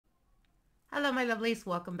Hello my lovelies,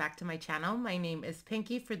 welcome back to my channel. My name is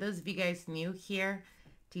Pinky. For those of you guys new here,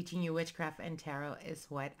 teaching you witchcraft and tarot is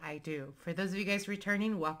what I do. For those of you guys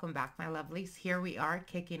returning, welcome back my lovelies. Here we are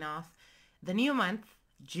kicking off the new month,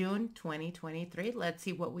 June 2023. Let's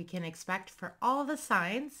see what we can expect for all the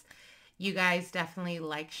signs. You guys definitely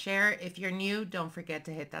like, share. If you're new, don't forget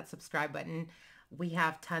to hit that subscribe button. We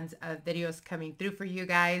have tons of videos coming through for you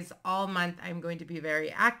guys. All month I'm going to be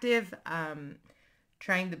very active.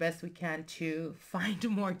 Trying the best we can to find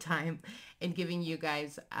more time in giving you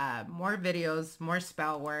guys more videos, more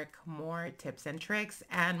spell work, more tips and tricks,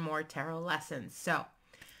 and more tarot lessons. So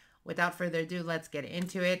without further ado, let's get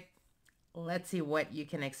into it. Let's see what you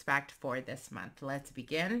can expect for this month. Let's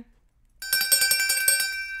begin.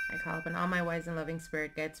 I call upon all my wise and loving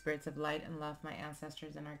spirit guides, spirits of light and love, my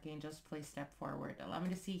ancestors and archangels. Please step forward. Allow me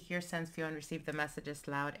to see, hear, sense, feel, and receive the messages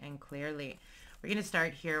loud and clearly. We're going to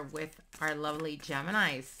start here with our lovely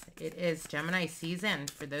Geminis. It is Gemini season.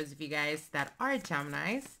 For those of you guys that are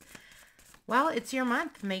Geminis, well, it's your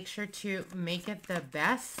month. Make sure to make it the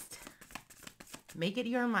best. Make it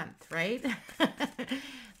your month, right?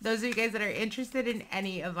 Those of you guys that are interested in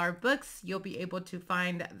any of our books, you'll be able to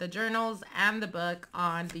find the journals and the book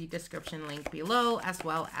on the description link below, as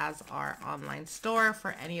well as our online store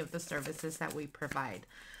for any of the services that we provide.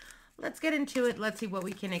 Let's get into it. Let's see what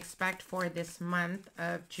we can expect for this month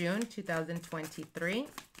of June 2023.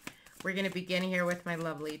 We're going to begin here with my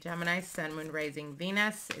lovely Gemini, Sun, Moon, Rising,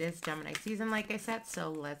 Venus. It is Gemini season, like I said, so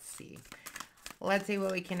let's see. Let's see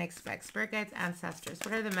what we can expect. Spirit guides, ancestors,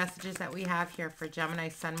 what are the messages that we have here for Gemini,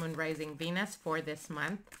 Sun, Moon, Rising, Venus for this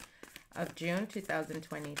month of June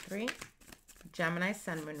 2023? Gemini,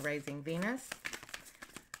 Sun, Moon, Rising, Venus.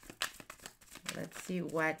 Let's see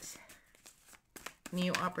what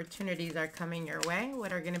new opportunities are coming your way.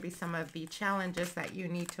 What are going to be some of the challenges that you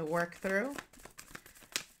need to work through?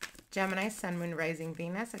 Gemini, Sun, Moon, Rising,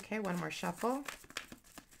 Venus. Okay, one more shuffle.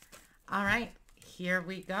 All right, here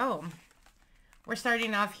we go. We're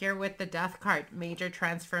starting off here with the Death card, major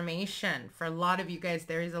transformation. For a lot of you guys,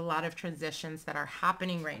 there is a lot of transitions that are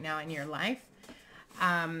happening right now in your life.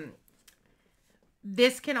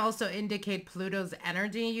 This can also indicate Pluto's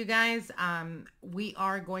energy, you guys. We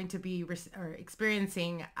are going to be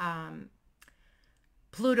experiencing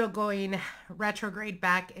Pluto going retrograde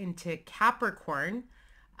back into Capricorn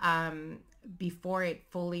before it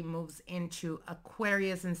fully moves into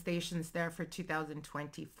Aquarius and stations there for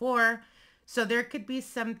 2024. So there could be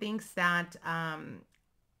some things that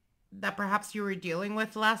that perhaps you were dealing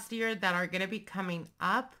with last year that are going to be coming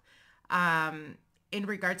up in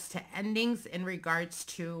regards to endings, in regards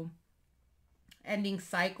to ending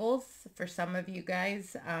cycles. For some of you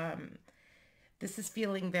guys, this is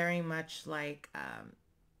feeling very much like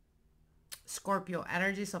Scorpio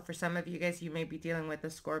energy. So for some of you guys, you may be dealing with a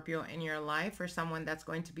Scorpio in your life, or someone that's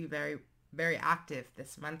going to be very, very active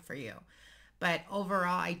this month for you. But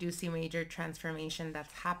overall, I do see major transformation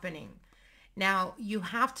that's happening. Now, you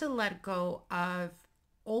have to let go of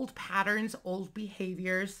old patterns, old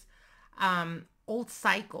behaviors, old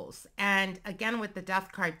cycles. And again, with the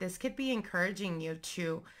Death card, this could be encouraging you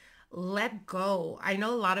to let go. I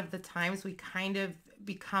know a lot of the times we kind of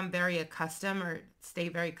become very accustomed or stay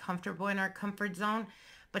very comfortable in our comfort zone,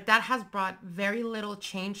 but that has brought very little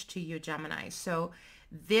change to you, Gemini. So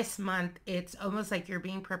this month, it's almost like you're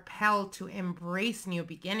being propelled to embrace new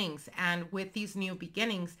beginnings. And with these new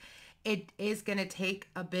beginnings, it is going to take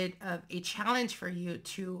a bit of a challenge for you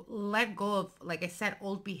to let go of, like I said,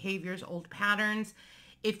 old behaviors, old patterns.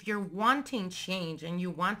 If you're wanting change and you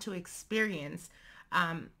want to experience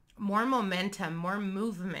more momentum, more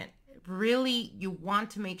movement, really you want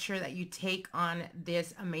to make sure that you take on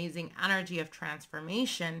this amazing energy of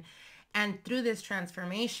transformation. And through this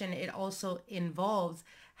transformation, it also involves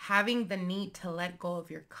having the need to let go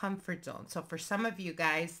of your comfort zone. So for some of you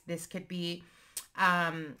guys, this could be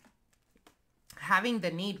having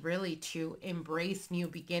the need really to embrace new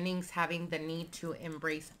beginnings, having the need to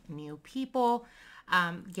embrace new people.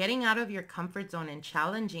 Getting out of your comfort zone and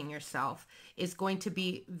challenging yourself is going to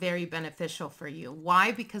be very beneficial for you.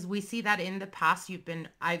 Why? Because we see that in the past, you've been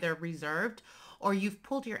either reserved or you've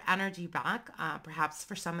pulled your energy back. Perhaps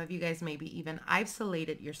for some of you guys, maybe even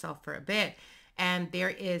isolated yourself for a bit. And there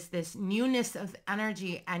is this newness of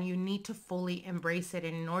energy and you need to fully embrace it.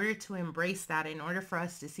 And in order to embrace that, in order for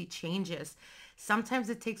us to see changes, sometimes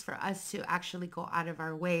it takes for us to actually go out of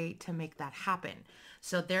our way to make that happen.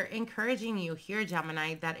 So they're encouraging you here,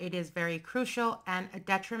 Gemini, that it is very crucial and a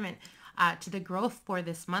detriment to the growth for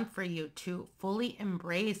this month for you to fully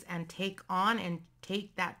embrace and take on and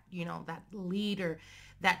take that, that lead or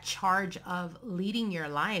that charge of leading your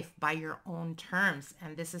life by your own terms.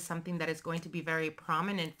 And this is something that is going to be very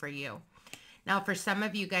prominent for you. Now, for some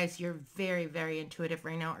of you guys, you're very, very intuitive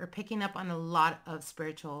right now, or picking up on a lot of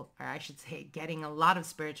spiritual, or I should say, getting a lot of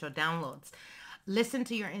spiritual downloads. Listen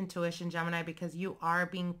to your intuition, Gemini, because you are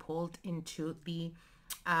being pulled into the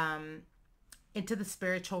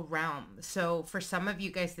spiritual realm. So for some of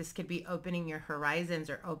you guys, this could be opening your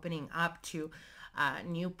horizons or opening up to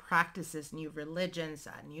new practices, new religions,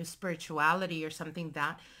 new spirituality, or something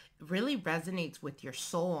that really resonates with your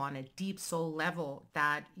soul on a deep soul level,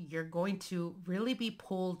 that you're going to really be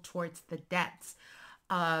pulled towards the depths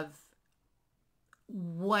of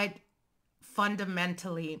what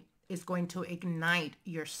fundamentally is going to ignite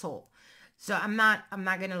your soul. So I'm not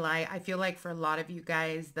going to lie. I feel like for a lot of you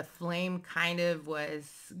guys, the flame kind of was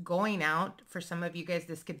going out. For some of you guys,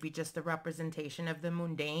 this could be just a representation of the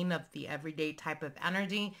mundane, of the everyday type of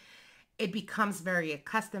energy. It becomes very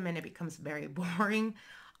accustomed and it becomes very boring.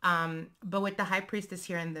 But with the high priestess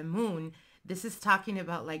here and the moon, this is talking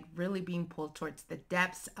about like really being pulled towards the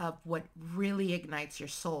depths of what really ignites your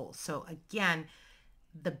soul. So again,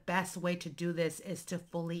 the best way to do this is to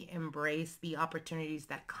fully embrace the opportunities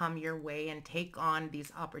that come your way and take on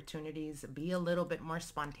these opportunities. Be a little bit more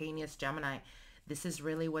spontaneous, Gemini. This is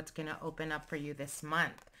really what's going to open up for you this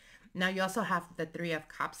month. Now, you also have the Three of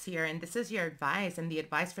Cups here, and this is your advice. And the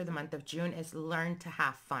advice for the month of June is learn to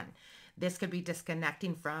have fun. This could be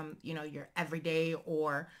disconnecting from, your everyday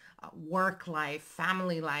or work life,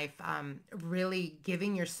 family life, really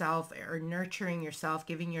giving yourself or nurturing yourself,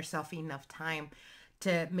 giving yourself enough time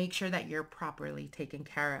to make sure that you're properly taken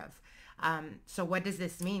care of. So what does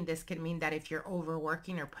this mean? This could mean that if you're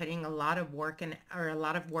overworking or putting a lot of work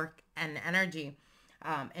and energy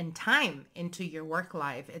and time into your work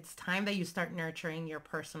life, it's time that you start nurturing your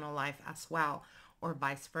personal life as well, or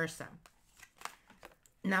vice versa.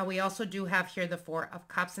 Now, we also do have here the Four of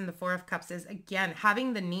Cups, and the Four of Cups is, again,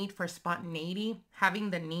 having the need for spontaneity,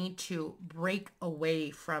 having the need to break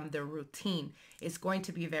away from the routine is going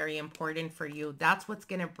to be very important for you. That's what's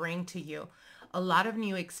going to bring to you a lot of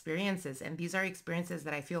new experiences. And these are experiences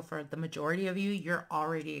that I feel for the majority of you, you're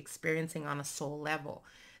already experiencing on a soul level.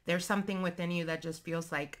 There's something within you that just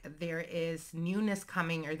feels like there is newness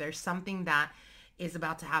coming, or there's something that is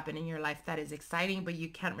about to happen in your life that is exciting, but you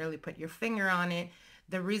can't really put your finger on it.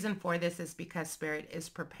 The reason for this is because Spirit is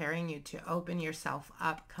preparing you to open yourself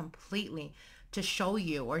up completely, to show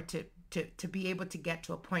you, or to be able to get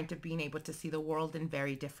to a point of being able to see the world in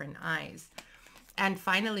very different eyes. And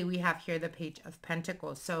finally, we have here the Page of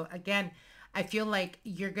Pentacles. So again, I feel like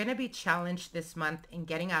you're going to be challenged this month in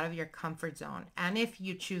getting out of your comfort zone. And if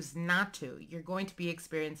you choose not to, you're going to be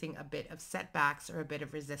experiencing a bit of setbacks or a bit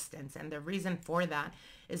of resistance. And the reason for that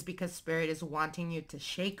is because Spirit is wanting you to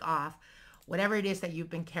shake off whatever it is that you've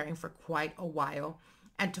been carrying for quite a while,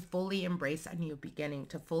 and to fully embrace a new beginning,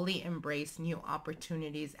 to fully embrace new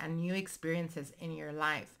opportunities and new experiences in your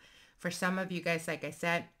life. For some of you guys, like I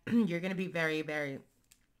said, you're going to be very, very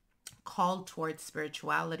called towards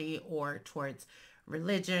spirituality or towards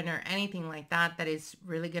religion or anything like that, that is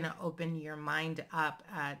really going to open your mind up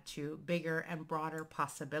to bigger and broader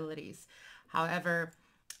possibilities. However,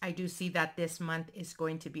 I do see that this month is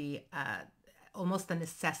going to be almost a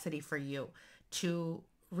necessity for you to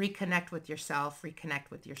reconnect with yourself, reconnect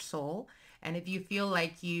with your soul. And if you feel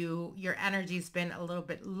like your energy's been a little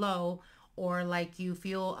bit low, or like you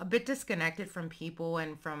feel a bit disconnected from people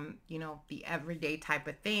and from, the everyday type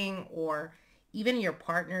of thing, or even your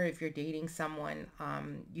partner, if you're dating someone,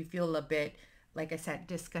 you feel a bit, like I said,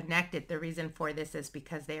 disconnected. The reason for this is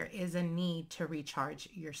because there is a need to recharge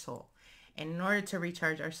your soul. And in order to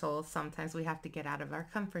recharge our souls, sometimes we have to get out of our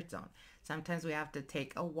comfort zone. Sometimes we have to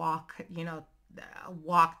take a walk, a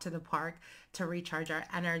walk to the park to recharge our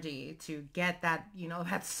energy, to get that,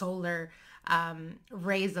 that solar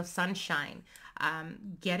rays of sunshine.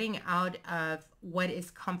 Getting out of what is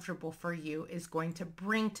comfortable for you is going to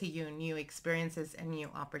bring to you new experiences and new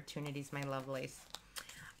opportunities, my lovelies.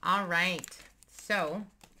 All right. So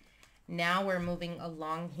now we're moving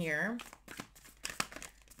along here.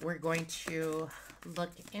 We're going to look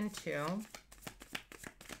into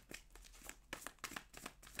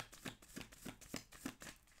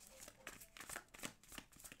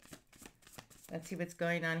let's see what's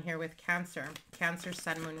going on here with Cancer. Cancer,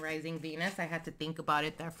 Sun, Moon, Rising, Venus. I had to think about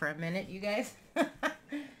it there for a minute, you guys.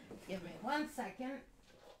 Give me 1 second.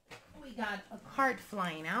 We got a card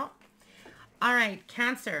flying out. All right,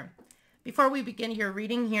 Cancer. Before we begin your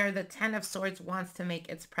reading here, the Ten of Swords wants to make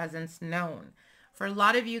its presence known. For a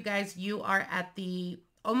lot of you guys, you are at the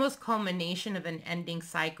almost culmination of an ending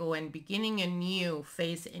cycle and beginning a new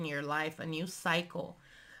phase in your life, a new cycle.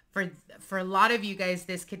 For a lot of you guys,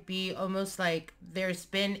 this could be almost like there's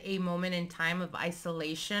been a moment in time of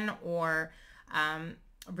isolation, or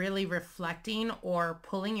really reflecting or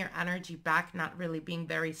pulling your energy back, not really being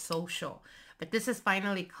very social. But this is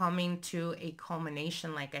finally coming to a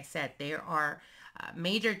culmination. Like I said, there are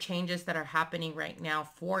major changes that are happening right now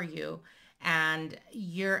for you, and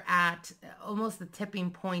you're at almost the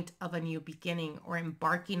tipping point of a new beginning, or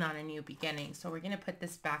embarking on a new beginning. So we're going to put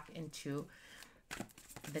this back into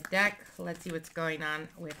the deck. Let's see what's going on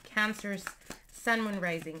with Cancer's Sun, Moon,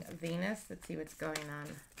 Rising, Venus. Let's see what's going on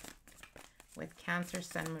with Cancer,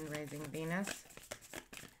 Sun, Moon, Rising, Venus.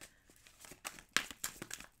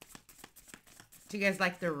 Do you guys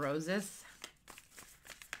like the roses?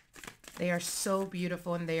 They are so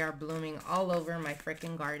beautiful, and they are blooming all over my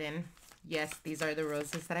freaking garden. Yes, these are the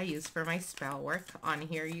roses that I use for my spell work on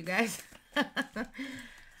here, you guys.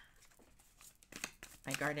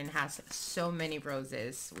 My garden has so many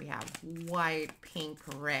roses. We have white, pink,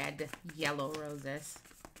 red, yellow roses.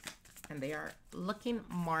 And they are looking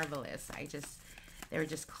marvelous. They were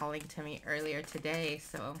just calling to me earlier today,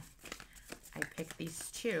 so I picked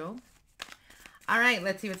these two. All right,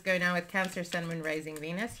 let's see what's going on with Cancer, Sun, Moon, Rising,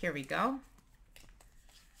 Venus. Here we go.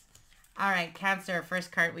 All right, Cancer,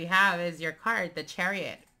 first card we have is your card, the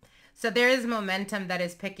Chariot. So there is momentum that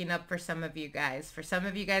is picking up for some of you guys. For some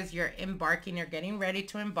of you guys, you're getting ready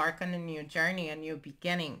to embark on a new journey, a new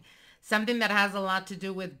beginning. Something that has a lot to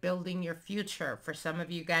do with building your future. For some of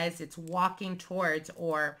you guys, it's walking towards,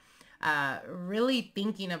 or really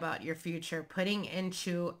thinking about your future, putting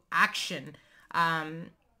into action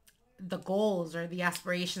the goals or the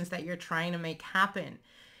aspirations that you're trying to make happen.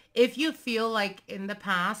 If you feel like in the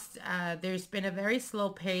past there's been a very slow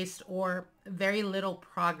pace or very little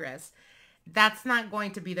progress, that's not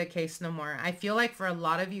going to be the case no more. I feel like for a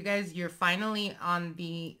lot of you guys, you're finally on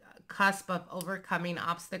the cusp of overcoming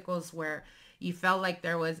obstacles where you felt like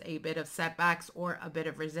there was a bit of setbacks or a bit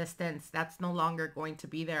of resistance. That's no longer going to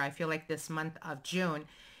be there. I feel like this month of June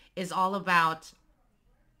is all about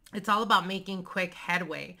making quick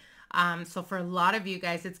headway. So for a lot of you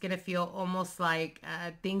guys, it's going to feel almost like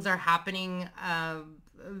things are happening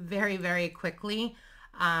very, very quickly.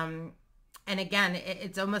 And again,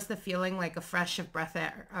 it's almost a feeling like a fresh of breath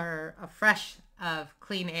air, or a fresh of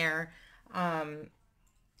clean air.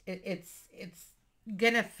 It's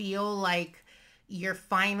going to feel like you're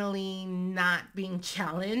finally not being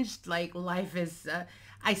challenged. Like life is,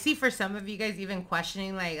 I see for some of you guys even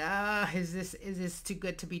questioning like, is this too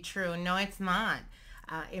good to be true? No, it's not.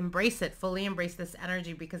 Embrace it, fully embrace this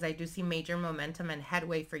energy, because I do see major momentum and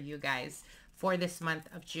headway for you guys for this month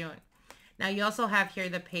of June. Now you also have here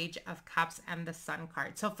the Page of Cups and the Sun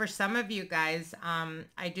card. So for some of you guys,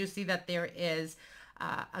 I do see that there is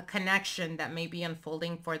a connection that may be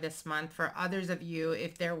unfolding for this month. For others of you,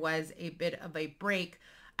 if there was a bit of a break,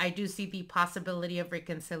 I do see the possibility of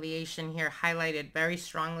reconciliation here highlighted very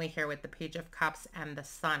strongly here with the Page of Cups and the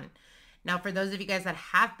Sun. Now, for those of you guys that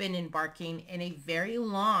have been embarking in a very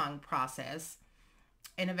long process,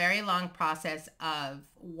 of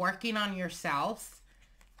working on yourselves,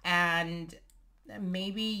 and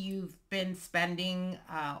maybe you've been spending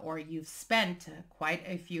or you've spent quite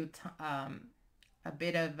a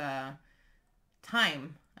bit of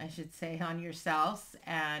time, I should say, on yourselves,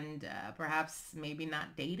 and perhaps maybe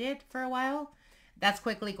not dated for a while. That's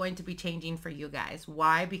quickly going to be changing for you guys.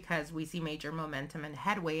 Why? Because we see major momentum and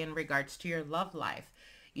headway in regards to your love life.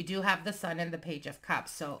 You do have the Sun and the Page of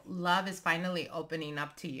Cups. So love is finally opening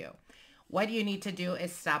up to you. What you need to do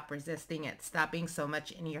is stop resisting it. Stop being so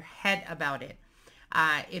much in your head about it.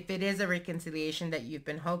 If it is a reconciliation that you've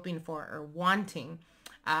been hoping for or wanting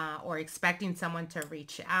or expecting someone to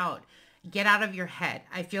reach out, get out of your head.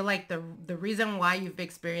 I feel like the reason why you've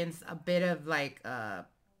experienced a bit of like... a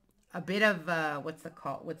bit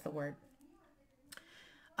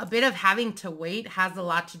of having to wait has a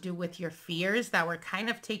lot to do with your fears that were kind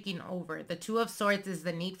of taking over. The Two of Swords is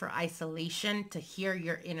the need for isolation to hear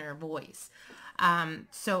your inner voice.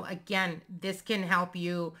 So again, this can help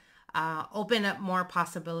you open up more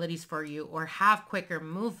possibilities for you, or have quicker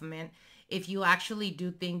movement if you actually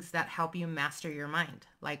do things that help you master your mind.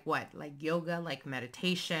 Like what? Like yoga, like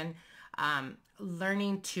meditation,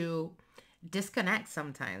 learning to disconnect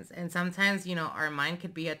sometimes. And sometimes, you know, our mind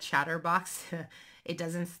could be a chatterbox. It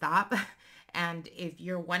doesn't stop. And if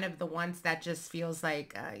you're one of the ones that just feels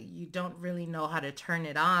like you don't really know how to turn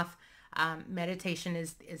it off, meditation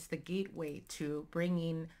is the gateway to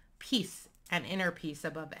bringing peace and inner peace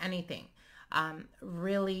above anything.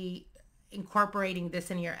 Really incorporating this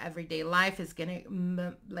in your everyday life is going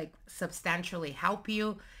to like substantially help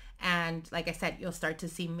you. And like I said, you'll start to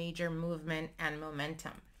see major movement and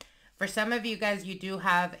momentum. For some of you guys, you do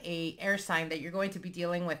have a air sign that you're going to be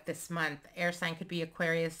dealing with this month. Air sign could be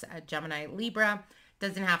Aquarius, Gemini, Libra.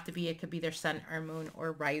 Doesn't have to be. It could be their sun or moon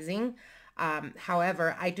or rising.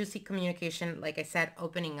 However, I do see communication, like I said,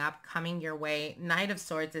 opening up, coming your way. Knight of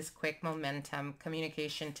Swords is quick momentum,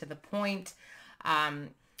 communication to the point.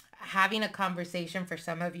 Having a conversation for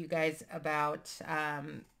some of you guys about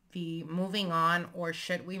the moving on, or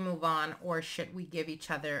should we move on, or should we give each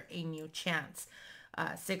other a new chance.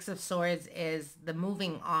 Six of Swords is the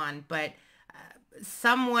moving on, but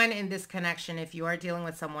someone in this connection, if you are dealing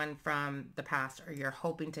with someone from the past, or you're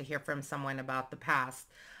hoping to hear from someone about the past,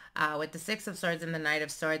 with the Six of Swords and the Knight of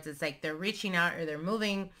Swords, it's like they're reaching out or they're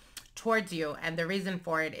moving towards you. And the reason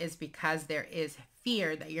for it is because there is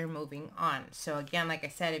fear that you're moving on. So again, like I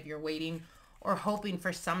said, if you're waiting or hoping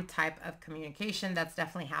for some type of communication, that's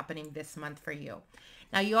definitely happening this month for you.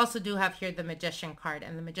 Now, you also do have here the Magician card,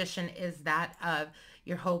 and the Magician is that of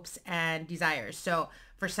your hopes and desires. So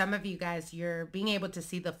for some of you guys, you're being able to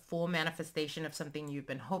see the full manifestation of something you've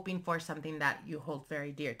been hoping for, something that you hold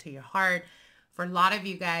very dear to your heart. For a lot of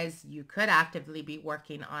you guys, you could actively be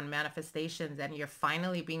working on manifestations, and you're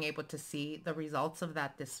finally being able to see the results of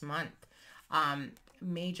that this month.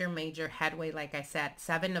 Major headway, like I said.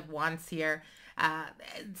 Seven of Wands here.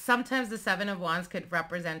 Sometimes the Seven of Wands could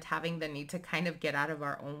represent having the need to kind of get out of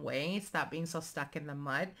our own way, stop being so stuck in the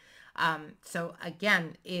mud. So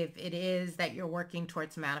again, if it is that you're working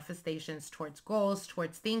towards manifestations, towards goals,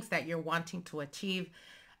 towards things that you're wanting to achieve,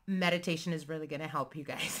 meditation is really going to help you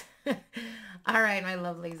guys. All right, my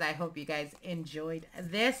lovelies, I hope you guys enjoyed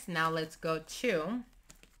this. Now let's go to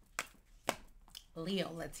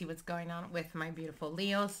Leo. Let's see what's going on with my beautiful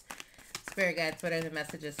Leos. Spirit guides, what are the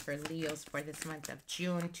messages for Leos for this month of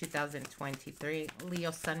June 2023?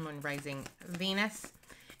 Leo, Sun, Moon, Rising, Venus.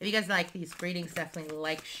 If you guys like these readings, definitely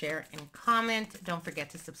like, share, and comment. Don't forget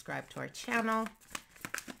to subscribe to our channel.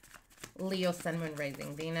 Leo, Sun, Moon,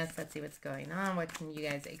 Rising, Venus. Let's see what's going on. What can you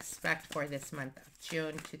guys expect for this month of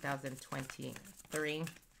June 2023?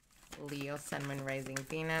 Leo, Sun, Moon, Rising,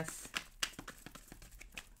 Venus.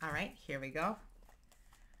 All right, here we go.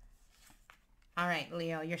 All right,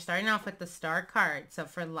 Leo, you're starting off with the Star card. So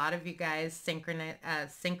for a lot of you guys,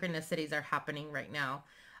 synchronicities are happening right now.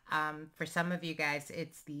 For some of you guys,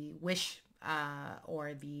 it's the wish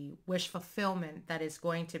or the wish fulfillment that is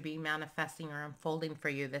going to be manifesting or unfolding for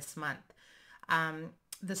you this month.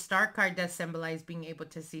 The Star card does symbolize being able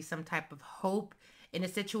to see some type of hope in a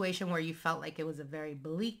situation where you felt like it was a very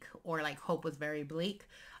bleak, or like hope was very bleak.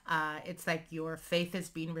 It's like your faith is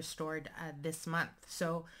being restored this month.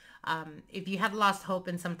 So if you had lost hope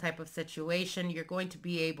in some type of situation, you're going to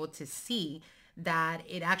be able to see that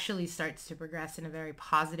it actually starts to progress in a very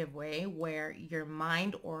positive way, where your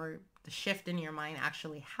mind, or the shift in your mind,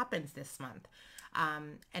 actually happens this month.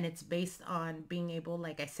 And it's based on being able,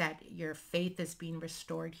 like I said, your faith is being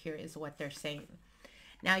restored here is what they're saying.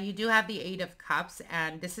 Now, you do have the Eight of Cups,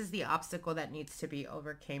 and this is the obstacle that needs to be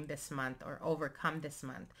overcome this month.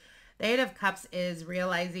 The Eight of Cups is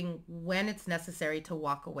realizing when it's necessary to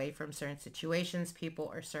walk away from certain situations, people,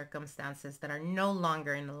 or circumstances that are no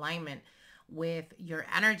longer in alignment with your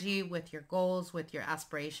energy, with your goals, with your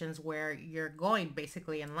aspirations, where you're going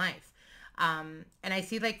basically in life. And I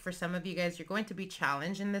see, like, for some of you guys, you're going to be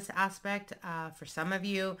challenged in this aspect. For some of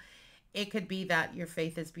you, it could be that your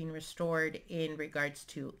faith is being restored in regards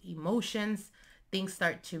to emotions. Things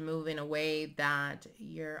start to move in a way that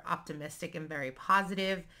you're optimistic and very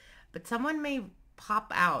positive. But someone may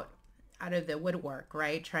pop out of the woodwork,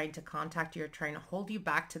 right? Trying to contact you or trying to hold you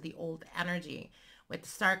back to the old energy. With the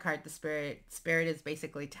Star card, the spirit is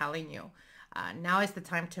basically telling you, now is the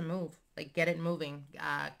time to move. Like, get it moving.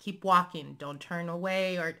 Keep walking. Don't turn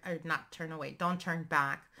away, or not turn away. Don't turn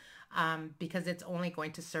back, because it's only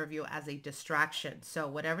going to serve you as a distraction. So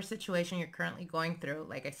whatever situation you're currently going through,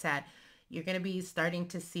 like I said, you're going to be starting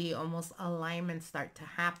to see almost alignment start to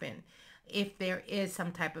happen. If there is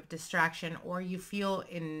some type of distraction, or you feel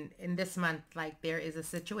in this month like there is a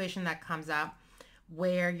situation that comes up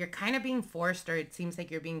where you're kind of being forced, or it seems like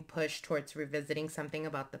you're being pushed towards revisiting something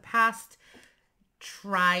about the past,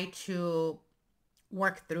 try to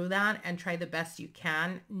work through that and try the best you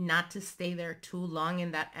can not to stay there too long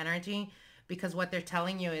in that energy, because what they're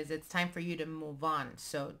telling you is it's time for you to move on.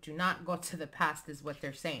 So do not go to the past is what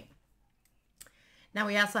they're saying. Now,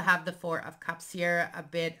 we also have the Four of Cups here, a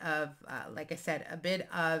bit of, like I said, a bit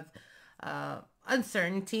of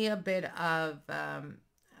uncertainty, a bit of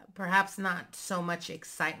perhaps not so much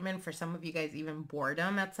excitement, for some of you guys, even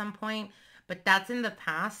boredom at some point. But that's in the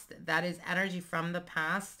past. That is energy from the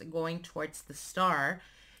past going towards the Star.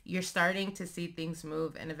 you're starting to see things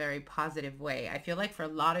move in a very positive way. I feel like for a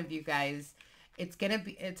lot of you guys,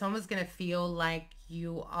 it's almost gonna feel like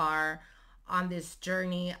you are on this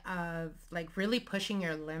journey of like really pushing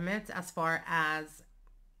your limits as far as,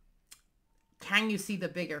 can you see the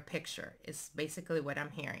bigger picture is basically what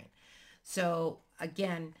I'm hearing. So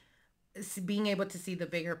again, being able to see the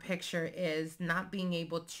bigger picture is not being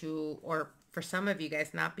able to, or for some of you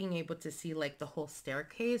guys, not being able to see like the whole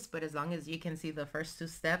staircase, but as long as you can see the first two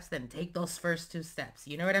steps, then take those first two steps.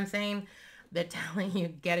 You know what I'm saying? They're telling you,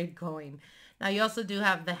 get it going. Now you also do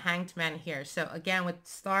have the Hanged Man here. So again, with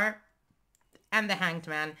Star and the Hanged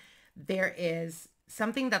Man, there is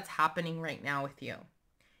something that's happening right now with you.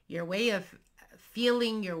 Your way of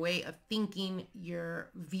feeling, your way of thinking, your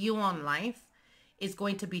view on life is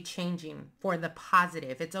going to be changing for the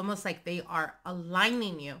positive. It's almost like they are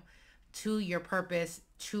aligning you to your purpose,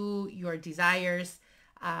 to your desires.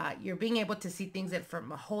 You're being able to see things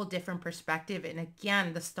from a whole different perspective. And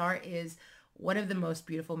again, the Star is one of the most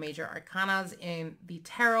beautiful major arcanas in the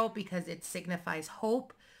tarot because it signifies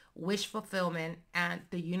hope, wish fulfillment, and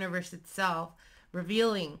the universe itself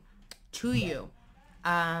revealing to you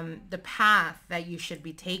the path that you should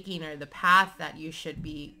be taking, or the path that you should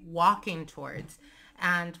be walking towards.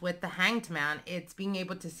 And with the Hanged Man, it's being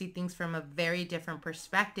able to see things from a very different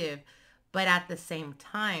perspective, but at the same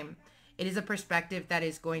time, it is a perspective that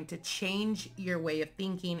is going to change your way of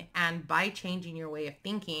thinking. And by changing your way of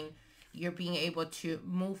thinking, you're being able to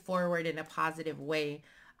move forward in a positive way,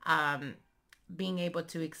 being able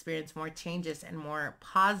to experience more changes and more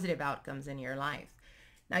positive outcomes in your life.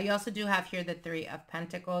 Now, you also do have here the Three of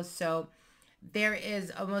Pentacles. So there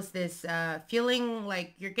is almost this feeling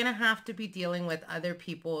like you're going to have to be dealing with other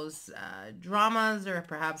people's dramas, or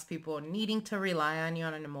perhaps people needing to rely on you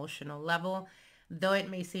on an emotional level. Though it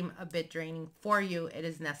may seem a bit draining for you, it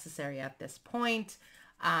is necessary at this point.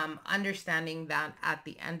 Understanding that at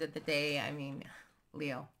the end of the day, I mean,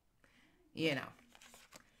 Leo, you know,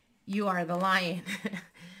 you are the lion.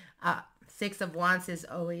 Six of Wands is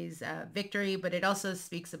always victory, but it also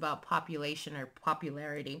speaks about population or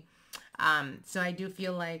popularity. So I do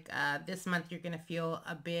feel like this month you're going to feel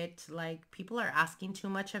a bit like people are asking too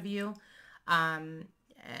much of you.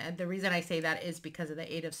 The reason I say that is because of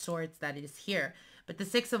the Eight of Swords that is here. But the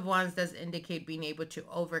Six of Wands does indicate being able to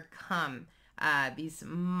overcome these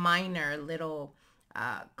minor little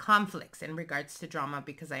conflicts in regards to drama,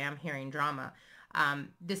 because I am hearing drama.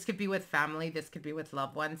 This could be with family. This could be with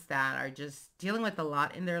loved ones that are just dealing with a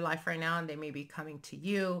lot in their life right now. And they may be coming to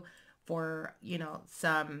you for, you know,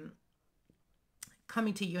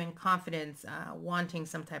 coming to you in confidence, wanting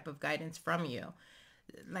some type of guidance from you.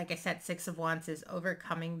 Like I said, Six of Wands is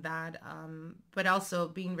overcoming that, but also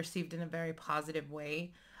being received in a very positive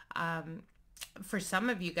way. For some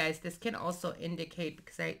of you guys, this can also indicate,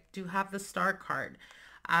 because I do have the Star card,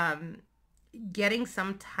 getting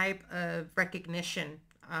some type of recognition,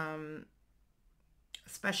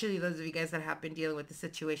 especially those of you guys that have been dealing with the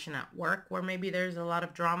situation at work where maybe there's a lot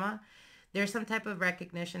of drama. There's some type of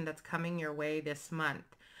recognition that's coming your way this month.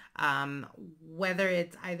 Whether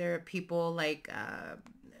it's either people like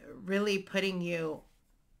really putting you,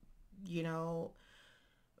 you know,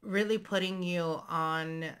 really putting you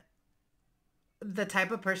on the type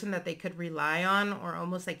of person that they could rely on, or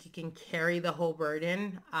almost like you can carry the whole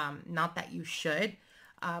burden. Not that you should,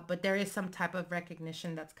 but there is some type of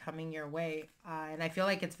recognition that's coming your way. And I feel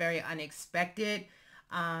like it's very unexpected,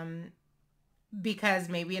 because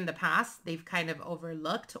maybe in the past they've kind of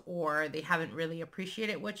overlooked, or they haven't really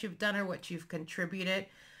appreciated what you've done or what you've contributed.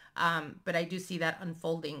 But I do see that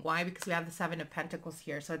unfolding. Why? Because we have the Seven of Pentacles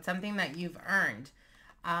here. So it's something that you've earned.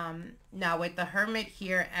 Now with the Hermit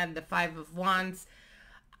here and the Five of Wands,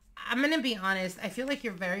 I'm going to be honest. I feel like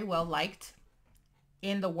you're very well liked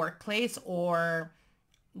in the workplace, or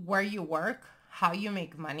where you work, how you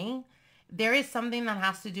make money. There is something that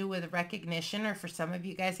has to do with recognition, or for some of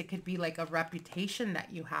you guys, it could be like a reputation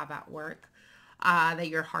that you have at work, that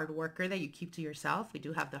you're a hard worker, that you keep to yourself. We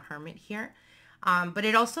do have the Hermit here. But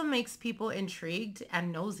it also makes people intrigued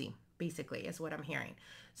and nosy, basically, is what I'm hearing.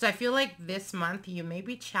 So I feel like this month you may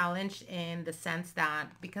be challenged in the sense that,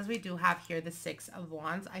 because we do have here the Six of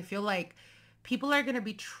Wands, I feel like people are going to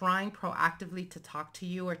be trying proactively to talk to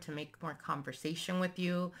you, or to make more conversation with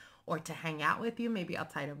you, or to hang out with you, maybe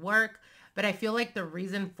outside of work. But I feel like the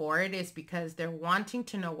reason for it is because they're wanting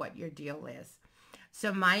to know what your deal is.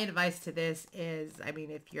 So my advice to this is, I mean,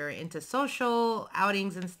 if you're into social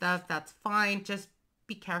outings and stuff, that's fine. Just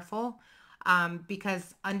be careful,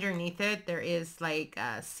 because underneath it, there is like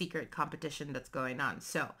a secret competition that's going on.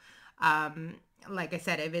 So Like I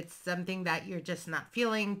said, if it's something that you're just not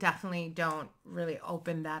feeling, definitely don't really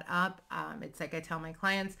open that up. It's like I tell my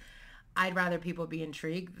clients, I'd rather people be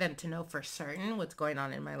intrigued than to know for certain what's going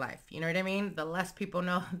on in my life. You know what I mean? The less people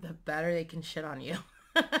know, the better they can shit on you.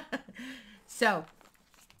 So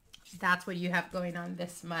that's what you have going on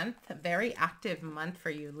this month. A very active month for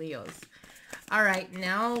you, Leos. All right,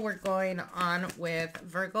 now we're going on with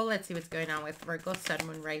Virgo. Let's see what's going on with Virgo, Sun,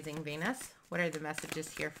 Moon, Rising, Venus. What are the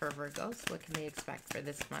messages here for Virgos? What can they expect for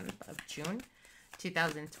this month of June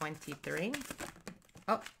 2023?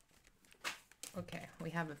 Oh, okay. We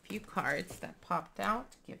have a few cards that popped out.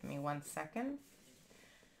 Give me 1 second.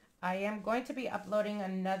 I am going to be uploading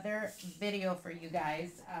another video for you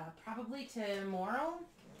guys, probably tomorrow.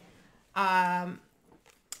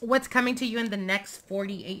 What's coming to you in the next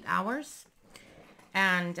 48 hours.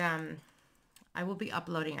 And I will be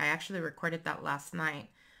uploading. I actually recorded that last night.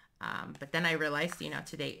 But then I realized, you know,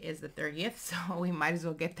 today is the 30th, so we might as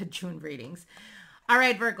well get the June readings. All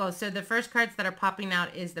right, Virgo. So the first cards that are popping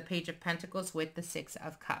out is the Page of Pentacles with the Six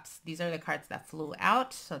of Cups. These are the cards that flew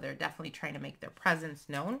out, so they're definitely trying to make their presence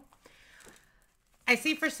known. I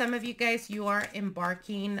see for some of you guys, you are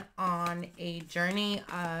embarking on a journey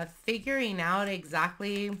of figuring out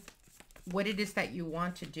exactly what it is that you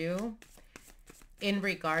want to do in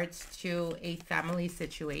regards to a family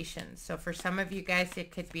situation. So for some of you guys,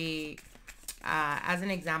 it could be, as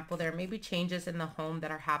an example, there may be changes in the home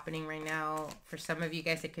that are happening right now. For some of you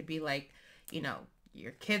guys, it could be like, you know,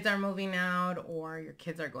 your kids are moving out, or your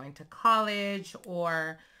kids are going to college,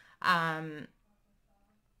 or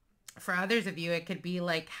for others of you, it could be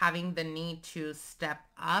like having the need to step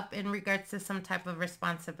up in regards to some type of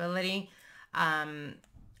responsibility.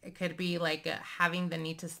 It could be like having the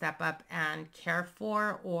need to step up and care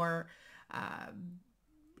for, or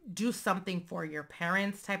do something for your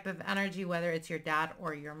parents type of energy, whether it's your dad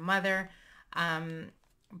or your mother.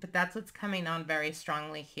 But that's what's coming on very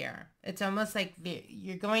strongly here. It's almost like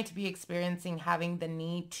you're going to be experiencing having the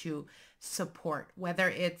need to support, whether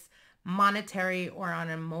it's monetary or on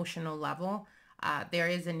an emotional level. There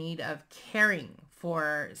is a need of caring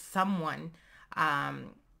for someone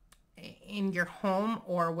in your home,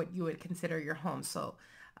 or what you would consider your home. So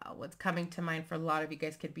what's coming to mind for a lot of you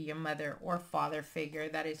guys could be your mother or father figure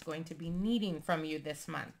that is going to be needing from you this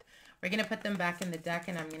month. We're going to put them back in the deck,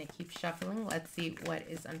 and I'm going to keep shuffling. Let's see what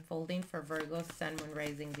is unfolding for Virgo, Sun, Moon,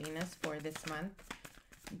 Rising, Venus for this month,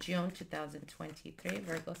 June 2023.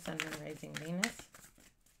 Virgo, Sun, Moon, Rising, Venus.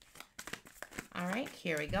 All right,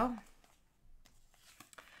 here we go.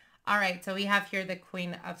 All right, so we have here the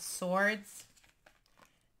Queen of Swords,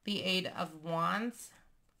 the Eight of Wands,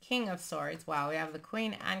 King of Swords. Wow, we have the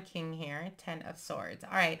Queen and King here, 10 of Swords.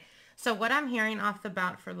 All right, so what I'm hearing off the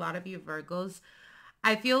bat for a lot of you Virgos,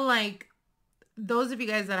 I feel like those of you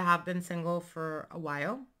guys that have been single for a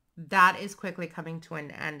while, that is quickly coming to an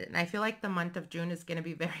end. And I feel like the month of June is going to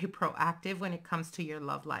be very proactive when it comes to your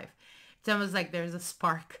love life. It's almost like there's a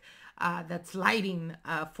spark that's lighting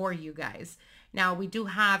for you guys. Now, we do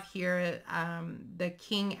have here the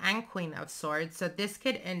King and Queen of Swords. So this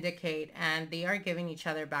could indicate, and they are giving each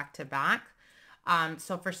other back to back.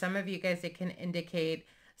 So for some of you guys, it can indicate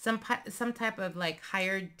some type of like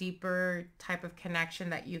higher, deeper type of connection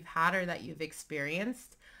that you've had or that you've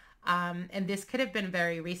experienced. And this could have been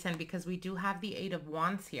very recent, because we do have the Eight of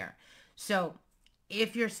Wands here. So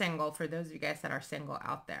if you're single, for those of you guys that are single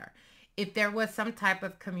out there, if there was some type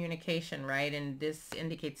of communication, right? And this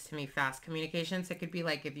indicates to me fast communications. It could be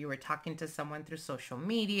like if you were talking to someone through social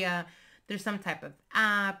media, there's some type of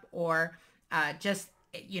app, or just,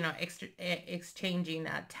 you know, exchanging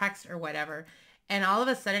text or whatever. And all of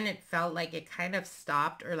a sudden it felt like it kind of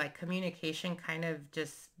stopped, or like communication kind of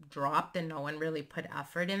just dropped and no one really put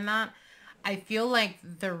effort in that. I feel like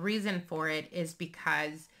the reason for it is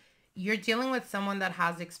because you're dealing with someone that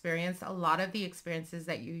has experienced a lot of the experiences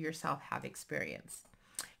that you yourself have experienced.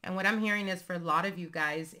 And what I'm hearing is for a lot of you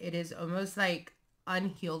guys, it is almost like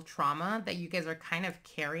unhealed trauma that you guys are kind of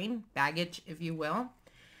carrying, baggage, if you will.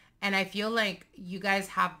 And I feel like you guys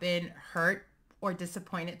have been hurt or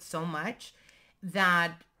disappointed so much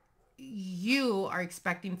that you are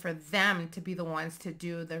expecting for them to be the ones to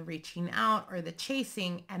do the reaching out or the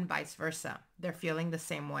chasing, and vice versa. They're feeling the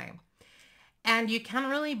same way. And you can't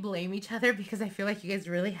really blame each other, because I feel like you guys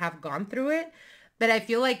really have gone through it. But I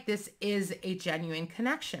feel like this is a genuine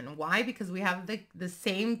connection. Why? Because we have the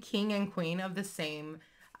same King and Queen of the same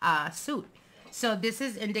suit. So this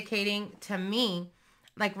is indicating to me,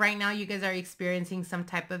 like right now you guys are experiencing some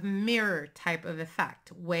type of mirror type of effect,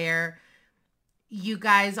 where you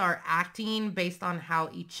guys are acting based on how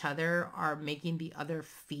each other are making the other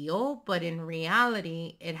feel, but in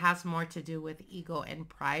reality, it has more to do with ego and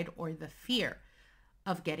pride, or the fear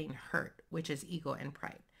of getting hurt, which is ego and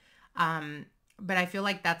pride. But I feel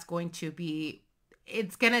like that's going to be,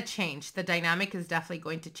 it's going to change. The dynamic is definitely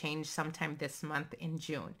going to change sometime this month in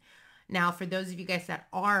June. Now, for those of you guys that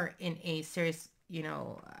are in a serious,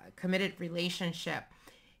 committed relationship,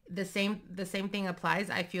 the same thing applies.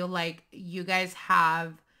 I feel like you guys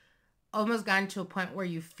have almost gotten to a point where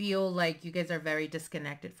you feel like you guys are very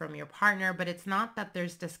disconnected from your partner, but it's not that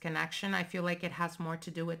there's disconnection. I feel like it has more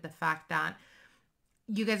to do with the fact that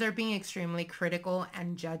you guys are being extremely critical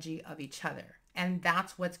and judgy of each other. And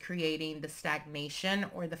that's what's creating the stagnation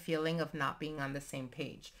or the feeling of not being on the same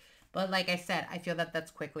page. But like I said, I feel that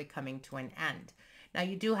that's quickly coming to an end. Now,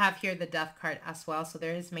 you do have here the Death card as well. So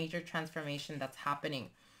there is major transformation that's happening.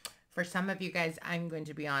 For some of you guys, I'm going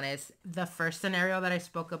to be honest, the first scenario that I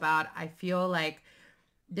spoke about, I feel like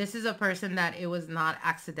this is a person that it was not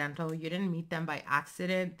accidental. You didn't meet them by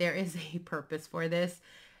accident. There is a purpose for this.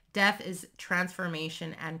 Death is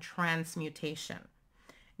transformation and transmutation.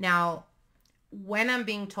 Now, when I'm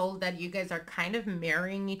being told that you guys are kind of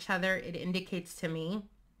mirroring each other, it indicates to me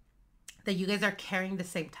that you guys are carrying the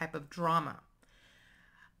same type of drama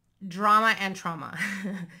and trauma.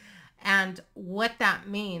 And what that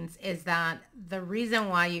means is that the reason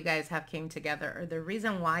why you guys have came together, or the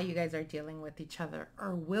reason why you guys are dealing with each other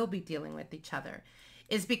or will be dealing with each other,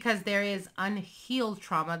 is because there is unhealed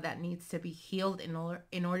trauma that needs to be healed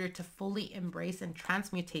in order to fully embrace and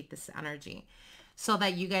transmutate this energy, so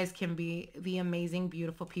that you guys can be the amazing,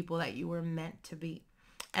 beautiful people that you were meant to be.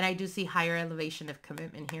 And I do see higher elevation of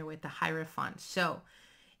commitment here with the Hierophant. So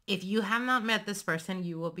if you have not met this person,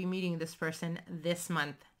 you will be meeting this person this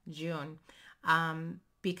month, June,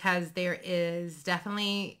 because there is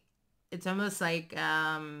definitely, it's almost like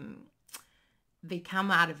they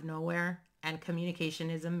come out of nowhere, and communication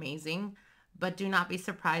is amazing. But do not be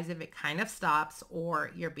surprised if it kind of stops,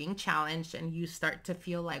 or you're being challenged and you start to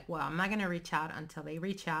feel like, well, I'm not going to reach out until they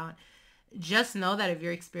reach out. Just know that if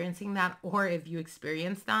you're experiencing that, or if you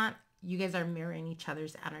experience that, you guys are mirroring each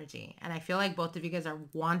other's energy. And I feel like both of you guys are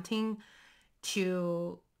wanting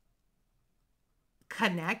to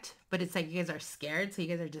connect, but it's like you guys are scared, so you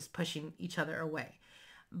guys are just pushing each other away.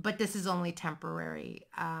 But this is only temporary.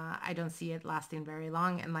 I don't see it lasting very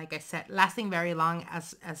long. And like I said, lasting very long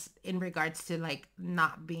as in regards to like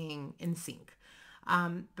not being in sync.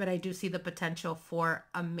 But I do see the potential for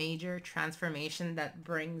a major transformation that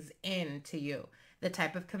brings in to you the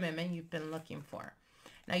type of commitment you've been looking for.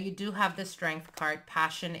 Now, you do have the Strength card.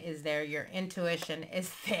 Passion is there. Your intuition is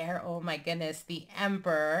there. Oh my goodness. The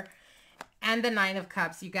Emperor and the Nine of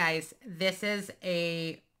Cups. You guys, this is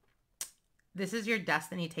your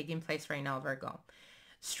destiny taking place right now, Virgo.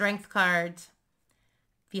 Strength cards,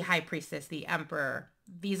 the High Priestess, the Emperor.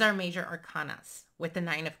 These are major arcanas with the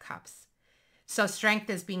Nine of Cups. So strength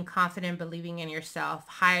is being confident, believing in yourself.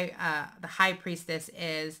 The High Priestess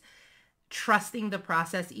is trusting the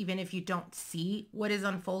process, even if you don't see what is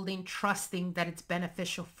unfolding, trusting that it's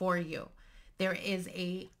beneficial for you. There is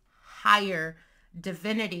a higher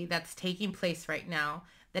divinity that's taking place right now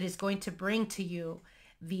that is going to bring to you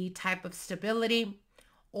the type of stability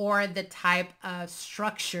or the type of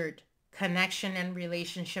structured connection and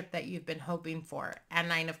relationship that you've been hoping for. And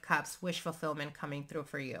Nine of Cups, wish fulfillment coming through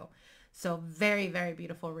for you. So very, very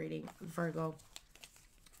beautiful reading, Virgo.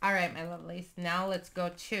 All right, my lovelies. Now let's go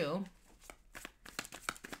to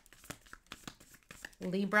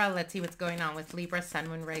Libra. Let's see what's going on with Libra, Sun,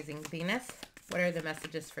 Moon, Rising, Venus. What are the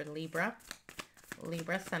messages for Libra?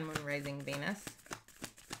 Libra, Sun, Moon, Rising, Venus.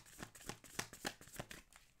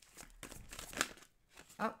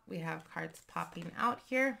 Oh, we have cards popping out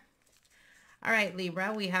here. All right,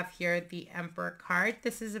 Libra, we have here the Emperor card.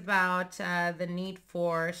 This is about the need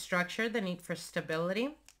for structure, the need for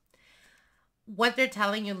stability. What they're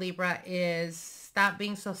telling you, Libra, is stop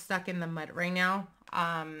being so stuck in the mud right now.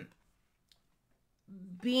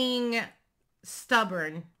 Being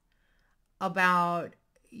stubborn about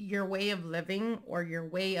your way of living or your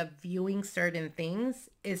way of viewing certain things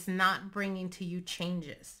is not bringing to you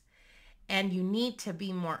changes. And you need to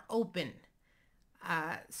be more open.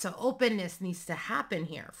 So openness needs to happen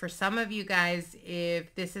here. For some of you guys,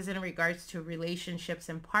 if this is in regards to relationships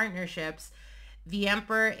and partnerships, the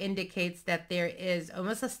Emperor indicates that there is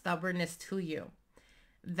almost a stubbornness to you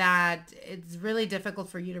that it's really difficult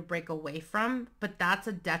for you to break away from, but that's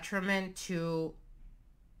a detriment to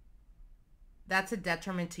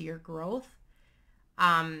your growth.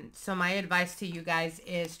 So my advice to you guys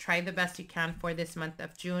is try the best you can for this month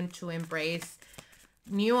of June to embrace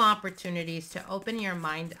new opportunities to open your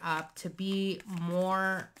mind up, to be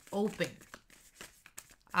more open,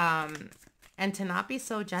 and to not be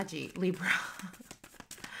so judgy, Libra,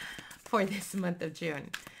 for this month of June.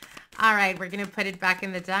 All right, we're going to put it back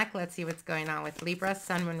in the deck. Let's see what's going on with Libra,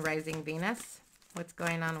 Sun, Moon, Rising, Venus. What's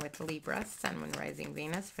going on with Libra, Sun, Moon, Rising,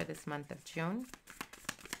 Venus for this month of June.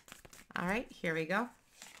 All right, here we go.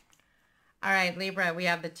 All right, Libra, we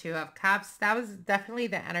have the Two of Cups. That was definitely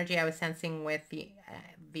the energy I was sensing with the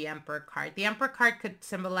Emperor card. The Emperor card could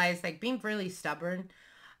symbolize like being really stubborn,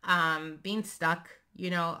 being stuck, you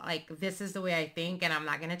know, like this is the way I think and I'm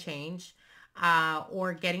not going to change.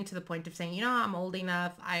 Or getting to the point of saying, you know, I'm old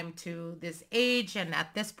enough, I'm to this age, and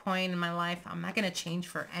at this point in my life, I'm not going to change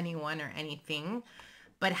for anyone or anything.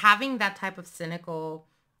 But having that type of cynical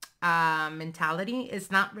mentality is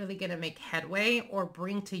not really going to make headway or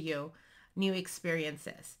bring to you new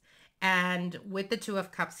experiences. And with the Two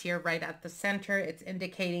of Cups here right at the center, it's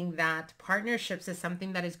indicating that partnerships is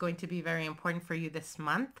something that is going to be very important for you this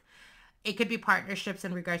month. It could be partnerships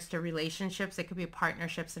in regards to relationships. It could be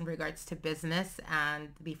partnerships in regards to business and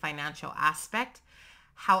the financial aspect.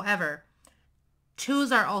 However,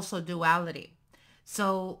 twos are also duality.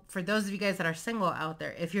 So for those of you guys that are single out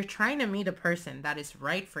there, if you're trying to meet a person that is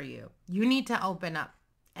right for you, you need to open up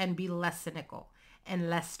and be less cynical and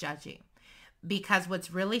less judgy. Because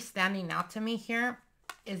what's really standing out to me here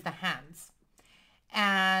is the hands.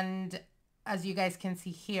 And as you guys can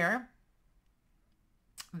see here,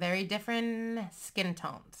 very different skin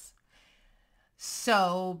tones.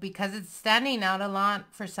 So because it's standing out a lot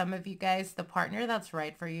for some of you guys, the partner that's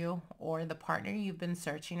right for you or the partner you've been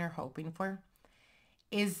searching or hoping for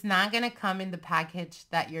is not going to come in the package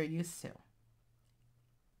that you're used to.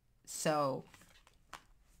 So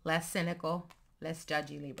less cynical, less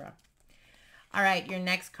judgy, Libra. All right, your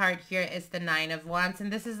next card here is the Nine of Wands,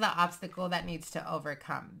 and this is the obstacle that needs to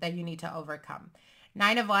overcome, that you need to overcome.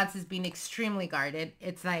 Nine of Wands is being extremely guarded.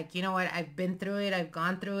 It's like, you know what? I've been through it. I've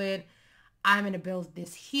gone through it. I'm going to build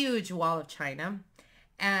this huge wall of China,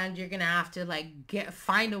 and you're going to have to like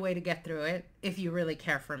find a way to get through it if you really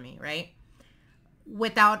care for me, right?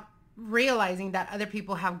 Without realizing that other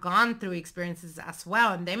people have gone through experiences as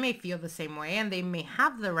well, and they may feel the same way, and they may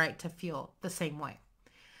have the right to feel the same way.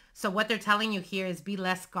 So what they're telling you here is be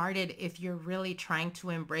less guarded if you're really trying to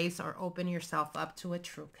embrace or open yourself up to a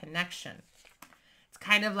true connection. It's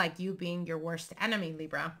kind of like you being your worst enemy,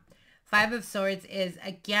 Libra. Five of Swords is,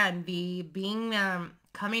 again, the being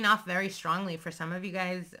coming off very strongly for some of you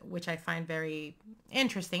guys, which I find very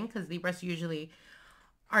interesting because Libras usually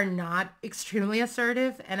are not extremely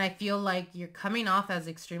assertive. And I feel like you're coming off as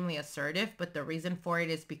extremely assertive, but the reason for it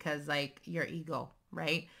is because like your ego,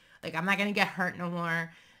 right? Like, I'm not going to get hurt no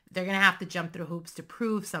more. They're going to have to jump through hoops to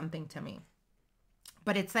prove something to me.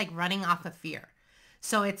 But it's like running off of fear.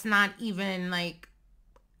 So it's not even like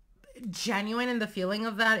genuine in the feeling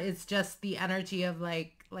of that. It's just the energy of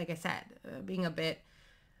like I said, being a bit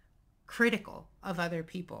critical of other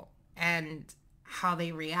people and how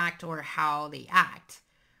they react or how they act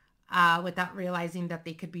without realizing that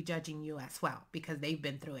they could be judging you as well because they've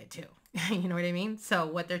been through it too. You know what I mean? So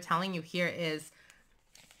what they're telling you here is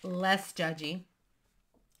less judgy,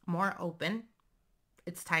 more open.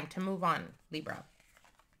 It's time to move on, Libra.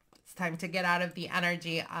 It's time to get out of the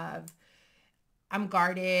energy of I'm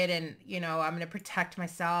guarded and, you know, I'm going to protect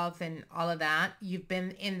myself and all of that. You've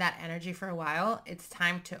been in that energy for a while. It's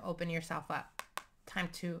time to open yourself up. Time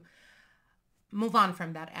to move on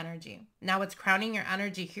from that energy. Now what's crowning your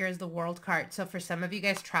energy here is the World card. So for some of you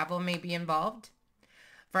guys, travel may be involved.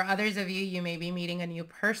 For others of you, you may be meeting a new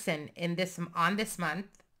person on this month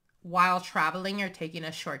while traveling or taking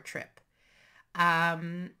a short trip.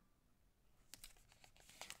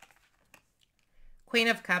 Queen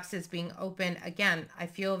of Cups is being open. Again, I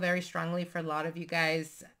feel very strongly for a lot of you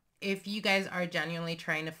guys. If you guys are genuinely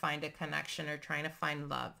trying to find a connection or trying to find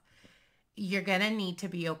love, you're going to need to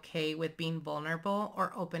be okay with being vulnerable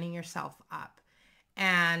or opening yourself up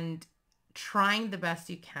and trying the best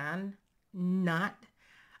you can.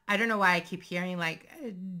 I don't know why I keep hearing like,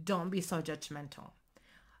 don't be so judgmental.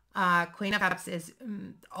 Queen of Cups is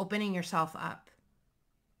opening yourself up.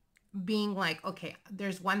 Being like, okay,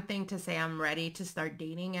 there's one thing to say I'm ready to start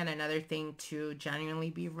dating and another thing to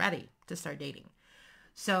genuinely be ready to start dating.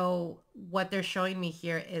 So what they're showing me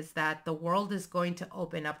here is that the world is going to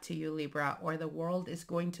open up to you, Libra, or the world is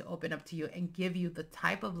going to open up to you and give you the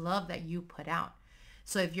type of love that you put out.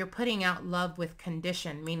 So if you're putting out love with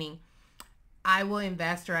condition, meaning I will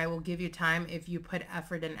invest or I will give you time if you put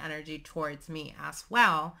effort and energy towards me as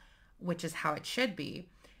well, which is how it should be.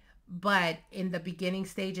 But in the beginning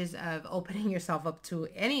stages of opening yourself up to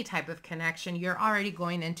any type of connection, you're already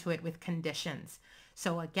going into it with conditions.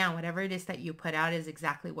 So again, whatever it is that you put out is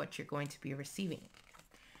exactly what you're going to be receiving.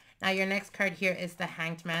 Now, your next card here is the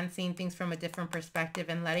Hanged Man, seeing things from a different perspective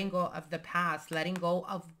and letting go of the past, letting go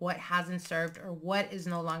of what hasn't served or what is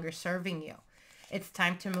no longer serving you. It's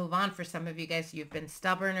time to move on. For some of you guys, you've been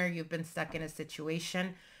stubborn or you've been stuck in a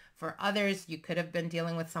situation. For others, you could have been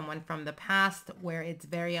dealing with someone from the past where it's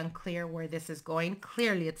very unclear where this is going.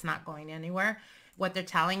 Clearly, it's not going anywhere. What they're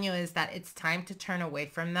telling you is that it's time to turn away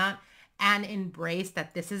from that and embrace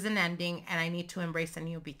that this is an ending and I need to embrace a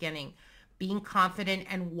new beginning. Being confident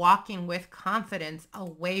and walking with confidence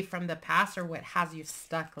away from the past or what has you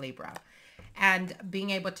stuck, Libra. And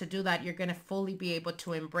being able to do that, you're going to fully be able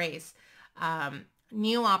to embrace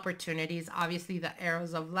new opportunities. Obviously, the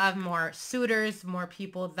arrows of love, more suitors, more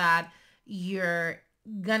people that you're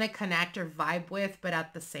gonna connect or vibe with, but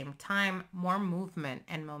at the same time, more movement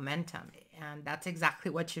and momentum. And that's exactly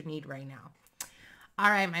what you need right now. All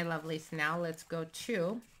right, my lovelies, now let's go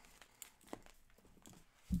to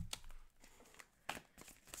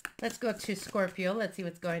Scorpio. Let's see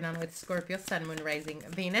what's going on with Scorpio, Sun, Moon, Rising,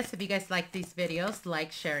 Venus. If you guys like these videos,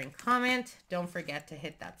 like, share, and comment. Don't forget to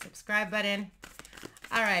hit that subscribe button.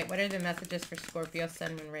 All right, what are the messages for Scorpio,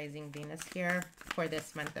 Sun, Moon, Rising, Venus here for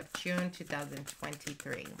this month of June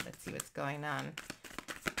 2023? Let's see what's going on.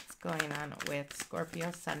 What's going on with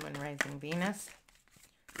Scorpio, Sun, Moon, Rising, Venus?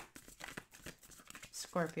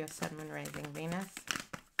 Scorpio, Sun, Moon, Rising, Venus.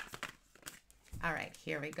 All right,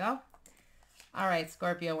 here we go. All right,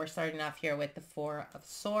 Scorpio, we're starting off here with the Four of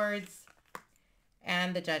Swords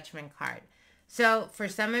and the Judgment card. So for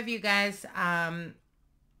some of you guys, I'm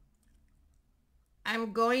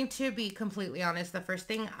going to be completely honest. The first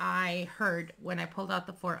thing I heard when I pulled out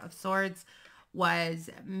the Four of Swords was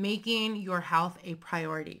making your health a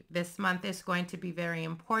priority. This month is going to be very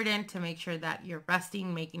important to make sure that you're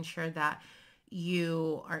resting, making sure that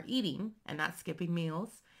you are eating and not skipping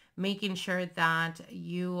meals, making sure that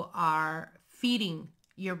you are feeding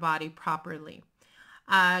your body properly.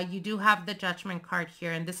 You do have the Judgment card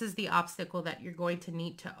here, and this is the obstacle that you're going to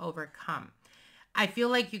need to overcome. I feel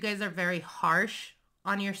like you guys are very harsh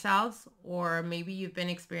on yourselves, or maybe you've been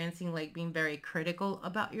experiencing like being very critical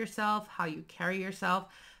about yourself, how you carry yourself.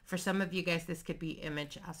 For some of you guys, this could be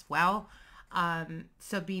image as well.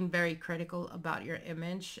 So being very critical about your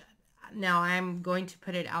image. Now, I'm going to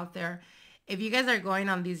put it out there. If you guys are going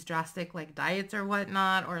on these drastic like diets or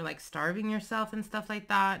whatnot, or like starving yourself and stuff like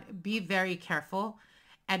that, be very careful.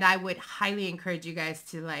 And I would highly encourage you guys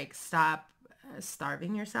to like stop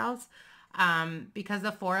starving yourselves. Because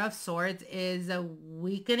the Four of Swords is a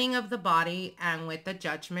weakening of the body, and with the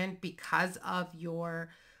Judgment, because of your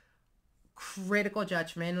critical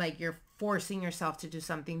judgment, like you're forcing yourself to do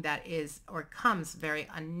something that is or comes very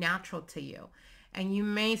unnatural to you, and you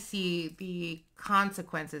may see the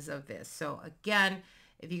consequences of this. So again,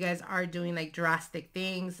 if you guys are doing like drastic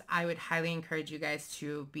things, I would highly encourage you guys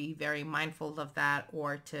to be very mindful of that,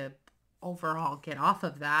 or to overall get off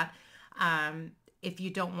of that. If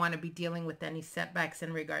you don't want to be dealing with any setbacks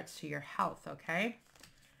in regards to your health, okay?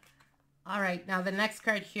 All right, now the next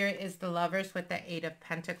card here is the Lovers with the Eight of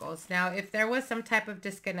Pentacles. Now, if there was some type of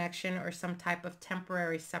disconnection or some type of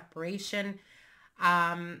temporary separation,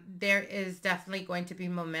 there is definitely going to be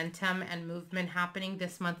momentum and movement happening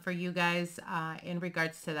this month for you guys in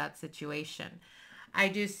regards to that situation. I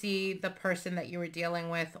do see the person that you were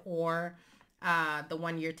dealing with, or the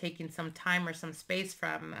one you're taking some time or some space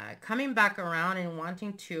from, coming back around and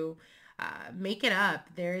wanting to make it up.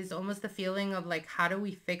 There is almost a feeling of like, how do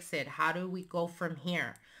we fix it? How do we go from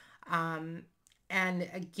here? And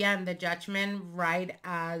again, the Judgment, right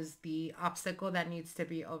as the obstacle that needs to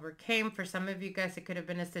be overcame. For some of you guys, it could have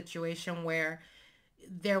been a situation where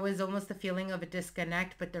there was almost a feeling of a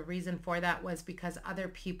disconnect, but the reason for that was because other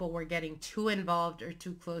people were getting too involved or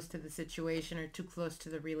too close to the situation or too close to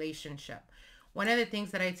the relationship. One of the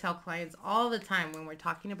things that I tell clients all the time when we're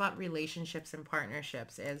talking about relationships and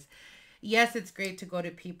partnerships is, yes, it's great to go to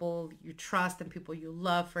people you trust and people you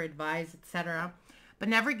love for advice, etc., but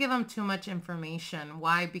never give them too much information.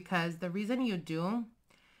 Why? Because the reason you do,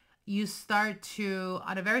 you start to,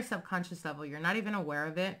 on a very subconscious level, you're not even aware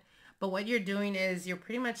of it, but what you're doing is you're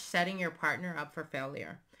pretty much setting your partner up for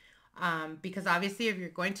failure. Because obviously, if you're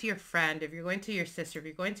going to your friend, if you're going to your sister, if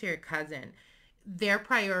you're going to your cousin, their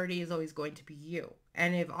priority is always going to be you.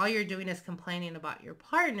 And if all you're doing is complaining about your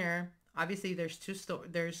partner, obviously there's two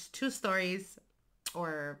stories,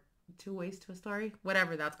 or two ways to a story,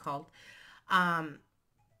 whatever that's called.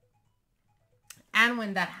 And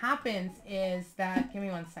when that happens is that, give me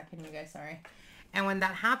one second, you guys, sorry. And when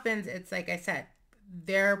that happens, it's like I said,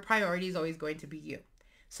 their priority is always going to be you.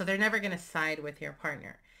 So they're never going to side with your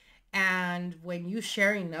partner. And when you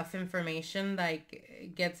share enough information, like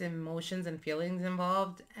it gets emotions and feelings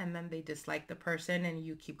involved, and then they dislike the person and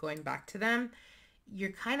you keep going back to them,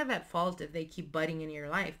 you're kind of at fault if they keep butting in your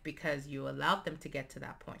life because you allowed them to get to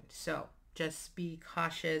that point. So just be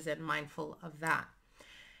cautious and mindful of that.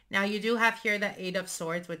 Now you do have here the Eight of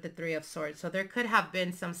Swords with the Three of Swords. So there could have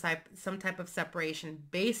been some type of separation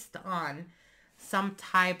based on some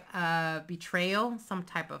type of betrayal, some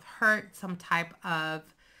type of hurt, some type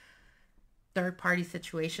of third-party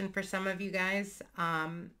situation for some of you guys.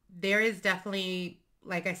 There is definitely,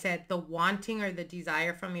 like I said, the wanting or the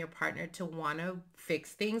desire from your partner to want to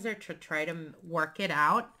fix things or to try to work it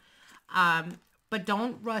out. But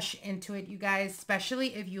don't rush into it, you guys,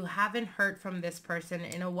 especially if you haven't heard from this person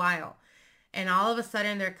in a while. And all of a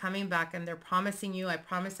sudden they're coming back and they're promising you, I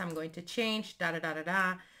promise I'm going to change, da da da da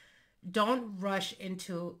da. Don't rush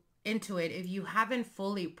into it if you haven't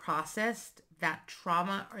fully processed that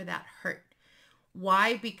trauma or that hurt.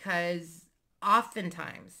 Why? Because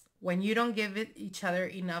oftentimes when you don't give each other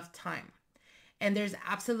enough time and there's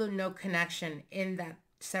absolute no connection in that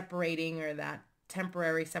separating or that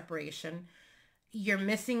temporary separation, you're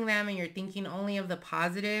missing them and you're thinking only of the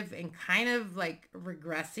positive and kind of like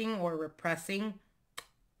regressing or repressing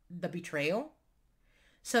the betrayal.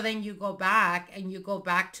 So then you go back and you go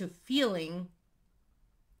back to feeling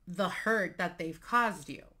the hurt that they've caused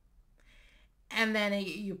you. And then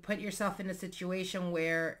you put yourself in a situation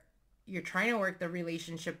where you're trying to work the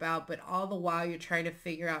relationship out, but all the while you're trying to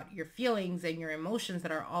figure out your feelings and your emotions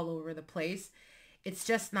that are all over the place. It's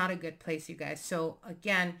just not a good place, you guys. So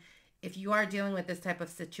again, if you are dealing with this type of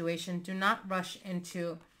situation, do not rush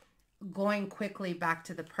into going quickly back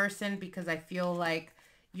to the person, because I feel like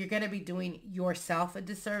you're going to be doing yourself a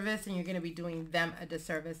disservice and you're going to be doing them a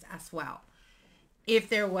disservice as well. If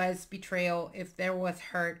there was betrayal, if there was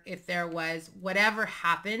hurt, if there was whatever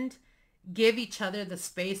happened, give each other the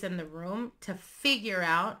space and the room to figure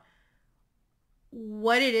out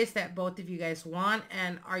what it is that both of you guys want,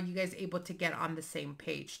 and are you guys able to get on the same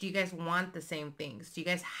page? Do you guys want the same things? Do you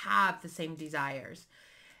guys have the same desires?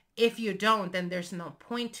 If you don't, then there's no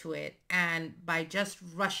point to it. And by just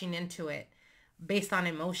rushing into it based on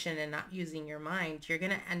emotion and not using your mind, you're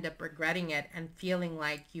going to end up regretting it and feeling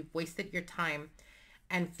like you've wasted your time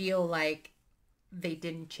and feel like they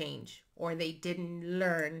didn't change or they didn't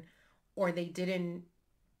learn or they didn't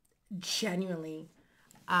genuinely,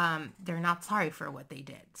 they're not sorry for what they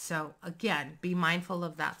did. So again, be mindful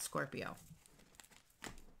of that, Scorpio.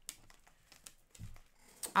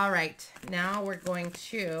 All right, now we're going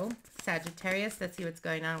to Sagittarius. Let's see what's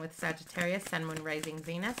going on with Sagittarius, Sun, Moon, Rising,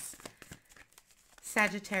 Venus.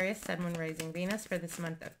 Sagittarius, Sun, Moon, Rising, Venus for this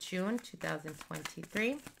month of June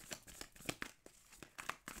 2023.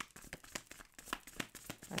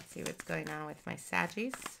 Let's see what's going on with my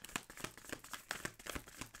Saggies.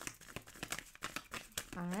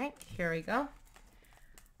 All right, here we go.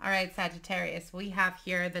 All right, Sagittarius, we have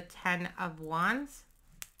here the 10 of Wands.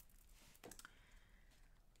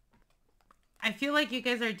 I feel like you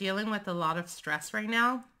guys are dealing with a lot of stress right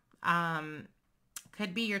now.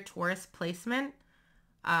 Could be your Taurus placement.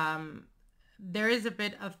 There is a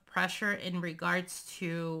bit of pressure in regards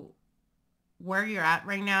to where you're at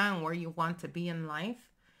right now and where you want to be in life.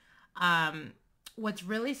 What's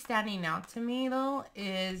really standing out to me, though,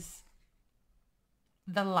 is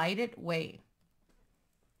the lighted way.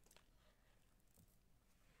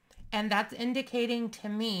 And that's indicating to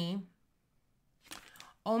me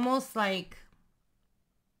almost like,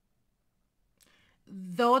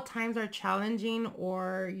 though times are challenging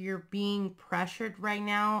or you're being pressured right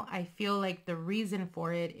now, I feel like the reason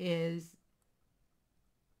for it is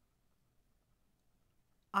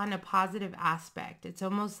on a positive aspect. It's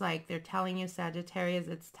almost like they're telling you, Sagittarius,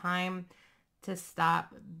 it's time to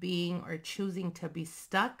stop being or choosing to be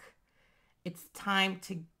stuck. It's time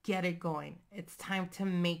to get it going. It's time to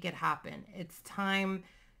make it happen. It's time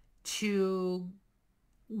to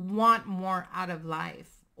want more out of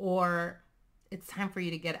life, or it's time for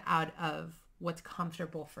you to get out of what's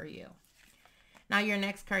comfortable for you. Now your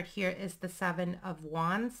next card here is the 7 of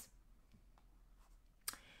Wands.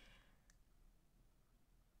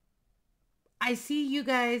 I see you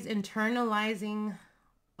guys internalizing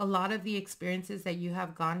a lot of the experiences that you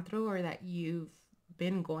have gone through or that you've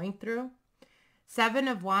been going through. 7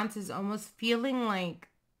 of Wands is almost feeling like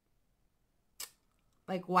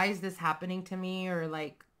why is this happening to me? Or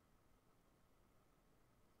like,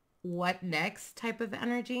 what next type of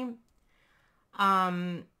energy.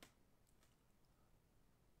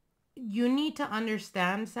 You need to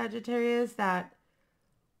understand, Sagittarius, that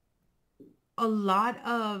a lot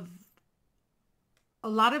of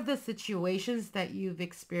the situations that you've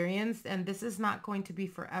experienced, and this is not going to be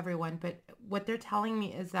for everyone, but what they're telling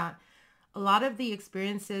me is that a lot of the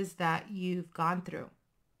experiences that you've gone through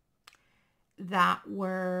that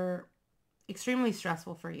were extremely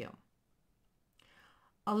stressful for you,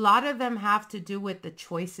 a lot of them have to do with the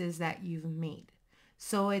choices that you've made.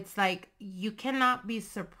 So it's like you cannot be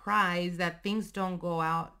surprised that things don't go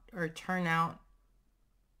out or turn out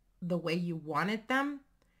the way you wanted them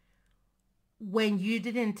when you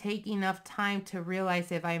didn't take enough time to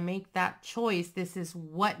realize, if I make that choice, this is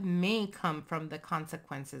what may come from the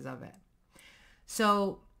consequences of it.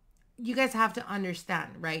 So you guys have to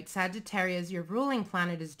understand, right? Sagittarius, your ruling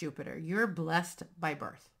planet is Jupiter. You're blessed by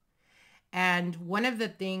birth. And one of the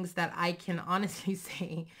things that I can honestly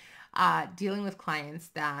say, dealing with clients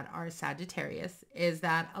that are Sagittarius, is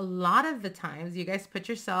that a lot of the times you guys put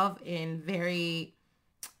yourself in very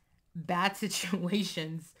bad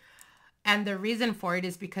situations. And the reason for it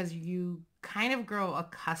is because you kind of grow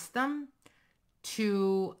accustomed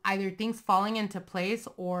to either things falling into place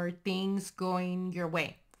or things going your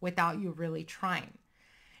way without you really trying.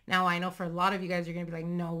 Now, I know for a lot of you guys, you're going to be like,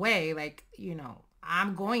 no way. Like, you know,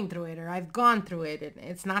 I'm going through it, or I've gone through it. And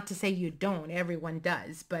it's not to say you don't. Everyone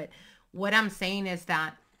does. But what I'm saying is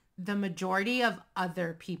that the majority of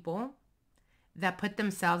other people that put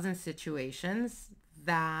themselves in situations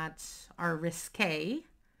that are risque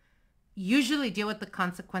usually deal with the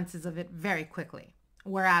consequences of it very quickly.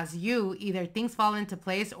 Whereas you, either things fall into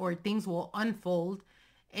place or things will unfold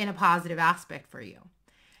in a positive aspect for you.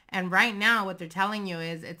 And right now, what they're telling you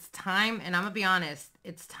is it's time, and I'm going to be honest,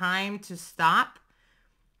 it's time to stop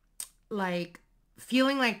like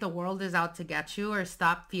feeling like the world is out to get you, or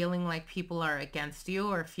stop feeling like people are against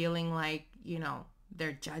you, or feeling like, you know,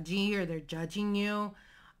 they're judgy or they're judging you.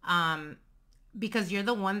 Because you're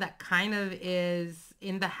the one that kind of is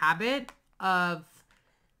in the habit of,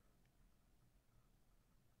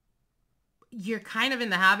 you're kind of in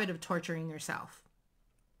the habit of torturing yourself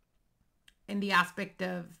in the aspect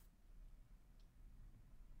of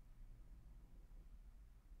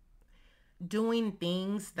doing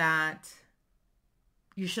things that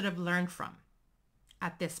you should have learned from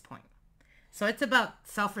at this point. So it's about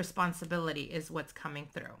self-responsibility is what's coming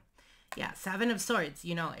through. Yeah, Seven of Swords,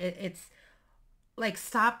 you know, it's like,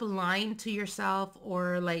 stop lying to yourself,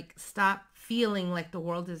 or like stop feeling like the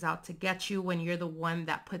world is out to get you when you're the one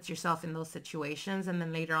that puts yourself in those situations. And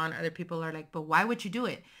then later on, other people are like, but why would you do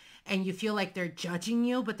it? And you feel like they're judging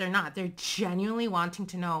you, but they're not. They're genuinely wanting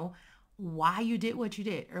to know why you did what you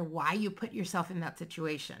did, or why you put yourself in that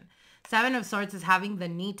situation. Seven of Swords is having the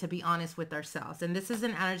need to be honest with ourselves. And this is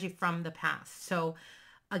an energy from the past. So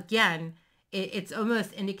again, it's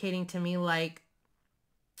almost indicating to me like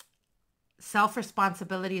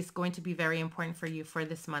self-responsibility is going to be very important for you for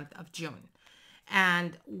this month of June.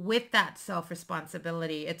 And with that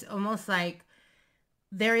self-responsibility, it's almost like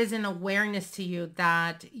there is an awareness to you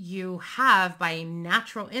that you have by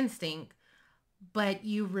natural instinct, but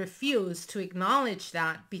you refuse to acknowledge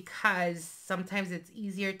that because sometimes it's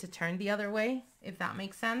easier to turn the other way, if that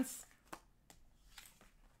makes sense.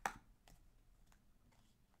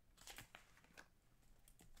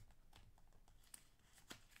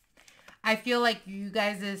 I feel like you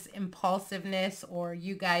guys' impulsiveness, or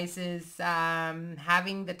you guys'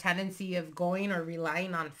 having the tendency of going or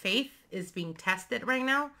relying on faith is being tested right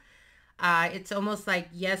now. It's almost like,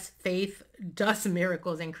 yes, faith does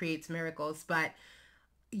miracles and creates miracles, but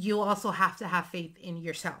you also have to have faith in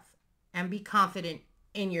yourself and be confident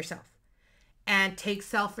in yourself and take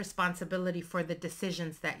self-responsibility for the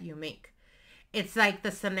decisions that you make. It's like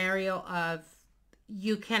the scenario of,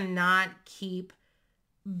 you cannot keep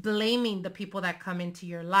blaming the people that come into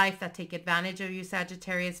your life that take advantage of you,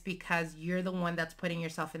 Sagittarius, because you're the one that's putting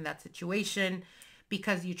yourself in that situation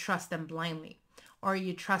because you trust them blindly, or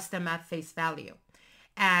you trust them at face value.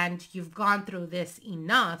 And you've gone through this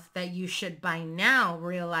enough that you should by now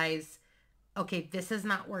realize, okay, this is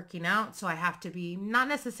not working out. So I have to be not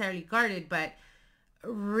necessarily guarded, but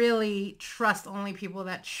really trust only people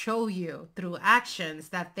that show you through actions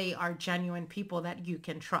that they are genuine people that you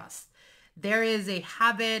can trust. There is a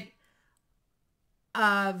habit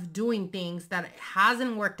of doing things that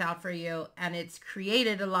hasn't worked out for you, and it's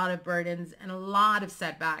created a lot of burdens and a lot of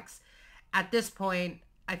setbacks. At this point,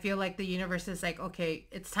 I feel like the universe is like, okay,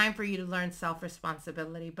 it's time for you to learn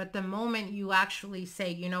self-responsibility. But the moment you actually say,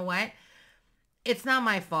 you know what, it's not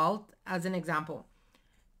my fault, as an example,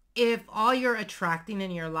 if all you're attracting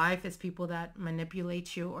in your life is people that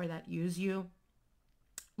manipulate you or that use you,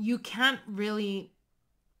 you can't really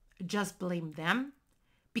just blame them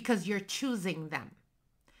because you're choosing them.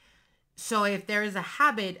 So if there is a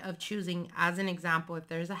habit of choosing, as an example, if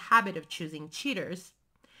there's a habit of choosing cheaters,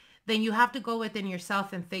 then you have to go within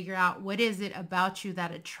yourself and figure out what is it about you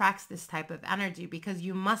that attracts this type of energy, because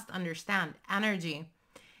you must understand energy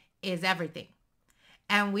is everything.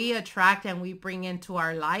 And we attract and we bring into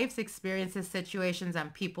our lives experiences, situations,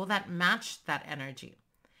 and people that match that energy.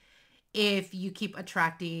 If you keep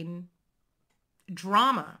attracting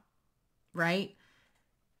drama, right?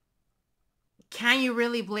 Can you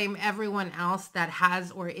really blame everyone else that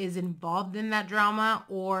has or is involved in that drama?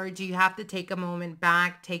 Or do you have to take a moment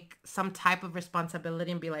back, take some type of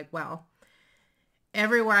responsibility and be like, well,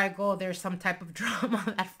 everywhere I go, there's some type of drama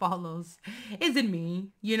that follows. Is it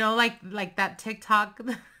me? You know, like that TikTok.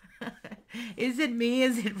 Is it me?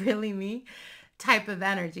 Is it really me? Type of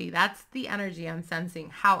energy. That's the energy I'm sensing.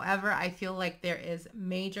 However, I feel like there is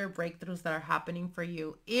major breakthroughs that are happening for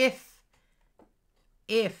you if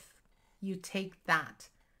you take that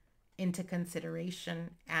into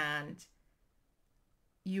consideration and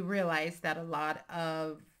you realize that a lot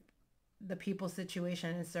of the people,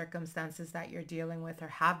 situation, and circumstances that you're dealing with or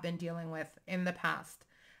have been dealing with in the past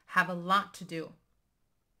have a lot to do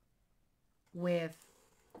with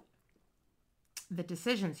the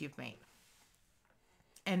decisions you've made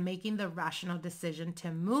and making the rational decision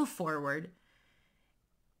to move forward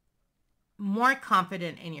more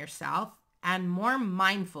confident in yourself and more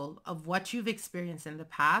mindful of what you've experienced in the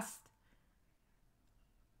past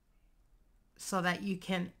so that you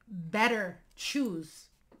can better choose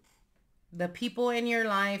the people in your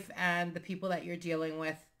life and the people that you're dealing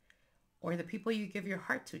with, or the people you give your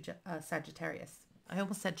heart to, Sagittarius. I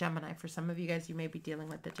almost said Gemini. For some of you guys, you may be dealing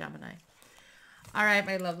with the Gemini. All right,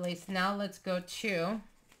 my lovelies. Now let's go to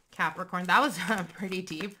Capricorn. That was pretty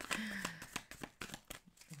deep.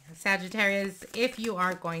 Sagittarius, if you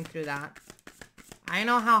are going through that, I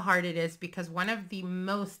know how hard it is, because one of the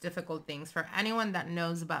most difficult things for anyone that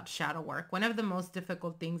knows about shadow work, one of the most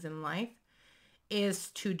difficult things in life is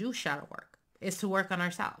to do shadow work, is to work on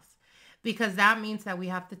ourselves, because that means that we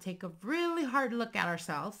have to take a really hard look at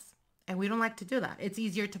ourselves, and we don't like to do that. It's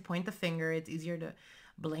easier to point the finger. It's easier to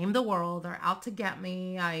blame the world. They're out to get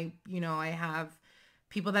me. I have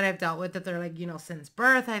people that I've dealt with that they're like, since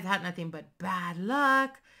birth, I've had nothing but bad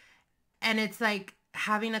luck. And it's like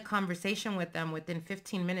having a conversation with them within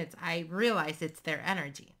 15 minutes, I realize it's their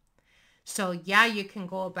energy. So yeah, you can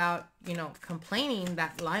go about, complaining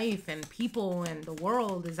that life and people and the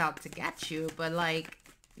world is out to get you, but like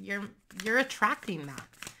you're attracting that.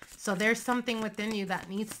 So there's something within you that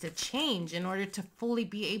needs to change in order to fully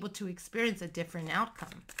be able to experience a different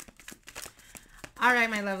outcome. All right,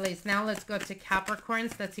 my lovelies. Now let's go to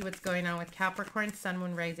Capricorns. Let's see what's going on with Capricorn, Sun,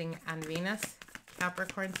 Moon, Rising, and Venus.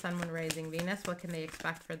 Capricorn, Sun, Moon, Rising, Venus. What can they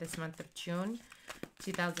expect for this month of June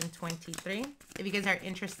 2023? If you guys are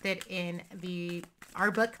interested in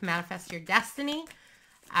our book, Manifest Your Destiny,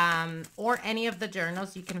 or any of the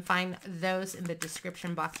journals, you can find those in the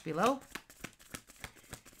description box below.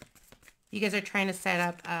 You guys are trying to set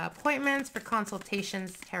up appointments for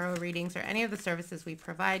consultations, tarot readings, or any of the services we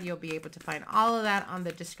provide, you'll be able to find all of that on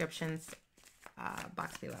the descriptions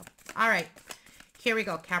box below. All right, here we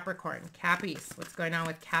go. Capricorn, Cappies. What's going on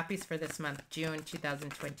with Cappies for this month, June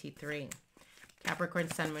 2023? Capricorn,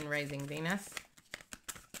 Sun, Moon, Rising, Venus.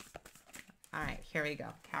 All right, here we go.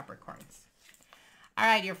 Capricorns. All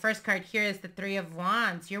right, your first card here is the Three of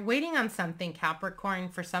Wands. You're waiting on something, Capricorn.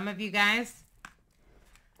 For some of you guys,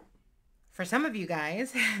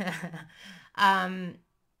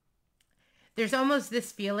 there's almost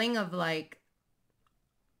this feeling of like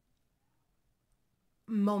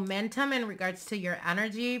momentum in regards to your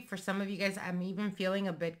energy. For some of you guys, I'm even feeling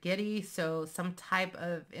a bit giddy. So some type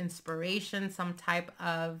of inspiration, some type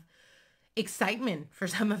of excitement for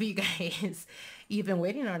some of you guys. You've been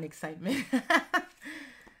waiting on excitement.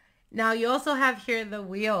 Now you also have here the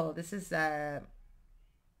Wheel. This is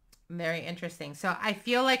very interesting. So I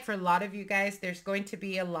feel like for a lot of you guys, there's going to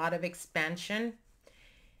be a lot of expansion,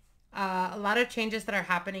 a lot of changes that are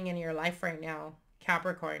happening in your life right now,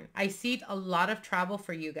 Capricorn. I see a lot of travel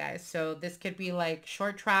for you guys. So this could be like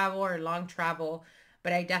short travel or long travel,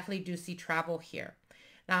 but I definitely do see travel here.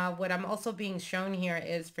 Now, what I'm also being shown here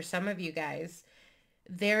is for some of you guys,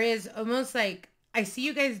 there is almost like, I see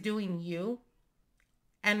you guys doing you.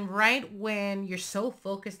 And right when you're so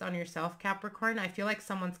focused on yourself, Capricorn, I feel like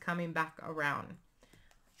someone's coming back around.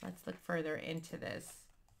 Let's look further into this.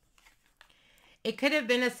 It could have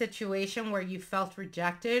been a situation where you felt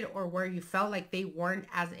rejected, or where you felt like they weren't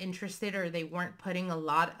as interested, or they weren't putting a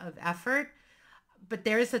lot of effort. But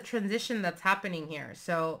there is a transition that's happening here.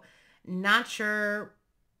 So not sure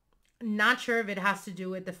if it has to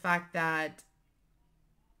do with the fact that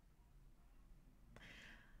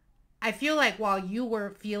I feel like while you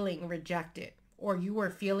were feeling rejected, or you were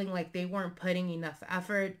feeling like they weren't putting enough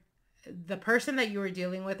effort, the person that you were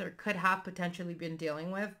dealing with, or could have potentially been dealing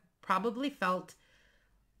with, probably felt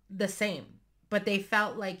the same, but they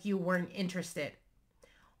felt like you weren't interested.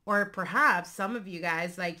 Or perhaps some of you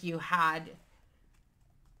guys, like, you had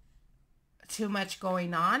too much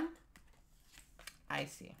going on. I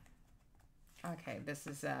see. Okay, this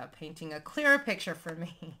is painting a clearer picture for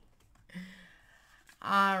me.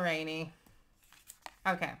 Alrighty.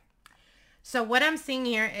 Okay. So what I'm seeing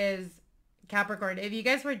here is, Capricorn, if you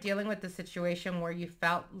guys were dealing with the situation where you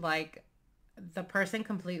felt like the person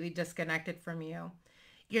completely disconnected from you,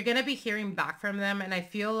 you're going to be hearing back from them. And I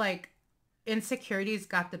feel like insecurities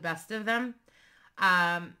got the best of them.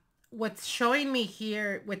 What's showing me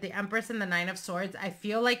here with the Empress and the Nine of Swords, I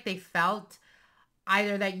feel like they felt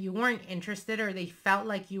either that you weren't interested, or they felt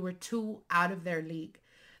like you were too out of their league.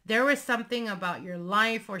 There was something about your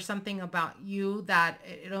life, or something about you, that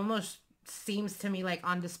it almost seems to me like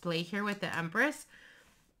on display here with the Empress,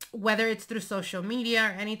 whether it's through social media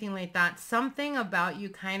or anything like that. Something about you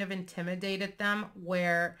kind of intimidated them,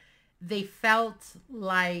 where they felt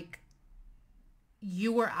like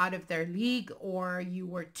you were out of their league, or you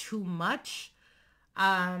were too much,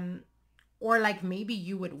 or like maybe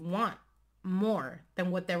you would want more than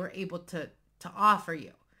what they were able to offer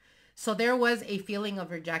you. So there was a feeling of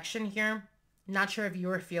rejection here. Not sure if you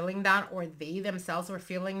were feeling that, or they themselves were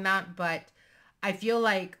feeling that, but I feel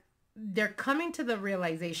like they're coming to the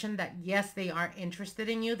realization that yes, they are interested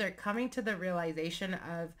in you. They're coming to the realization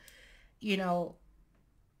of, you know,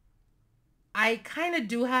 I kind of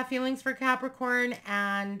do have feelings for Capricorn,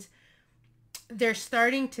 and they're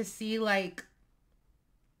starting to see like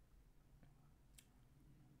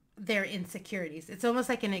their insecurities. It's almost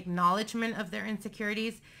like an acknowledgement of their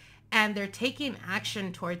insecurities, and they're taking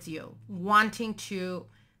action towards you, wanting to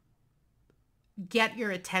get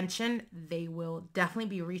your attention. They will definitely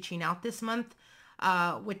be reaching out this month.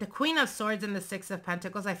 With the Queen of Swords and the Six of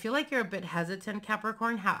Pentacles, I feel like you're a bit hesitant,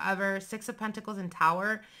 Capricorn. However, Six of Pentacles and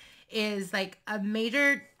Tower is like a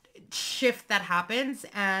major shift that happens,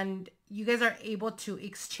 and you guys are able to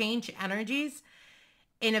exchange energies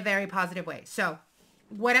in a very positive way. So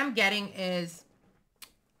what I'm getting is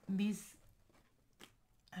these,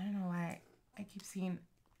 I don't know why I keep seeing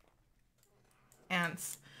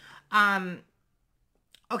ants.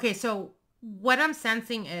 Okay, so what I'm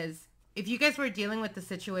sensing is, if you guys were dealing with the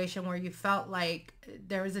situation where you felt like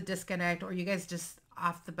there was a disconnect, or you guys just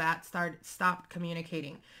off the bat stopped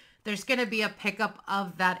communicating, there's going to be a pickup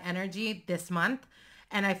of that energy this month.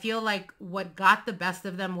 And I feel like what got the best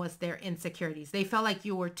of them was their insecurities. They felt like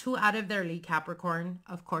you were too out of their league, Capricorn.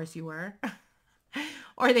 Of course you were.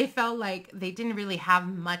 Or they felt like they didn't really have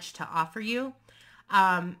much to offer you.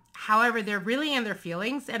 However, they're really in their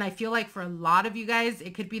feelings. And I feel like for a lot of you guys,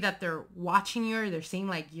 it could be that they're watching you, or they're seeing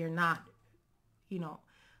like you're not, you know,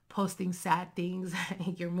 posting sad things.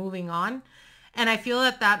 You're moving on. And I feel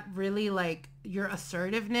that that really, like, your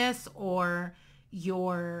assertiveness, or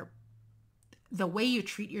the way you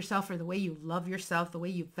treat yourself, or the way you love yourself, the way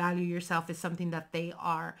you value yourself, is something that they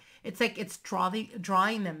are, it's like it's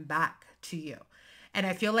drawing them back to you. And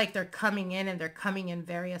I feel like they're coming in, and they're coming in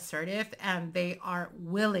very assertive, and they are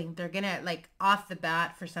willing. They're going to, like, off the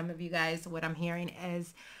bat, for some of you guys, what I'm hearing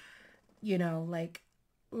is, you know, like,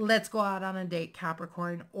 let's go out on a date,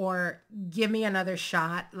 Capricorn, or give me another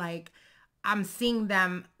shot. Like, I'm seeing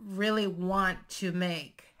them really want to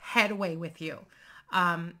make headway with you.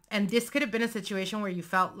 And this could have been a situation where you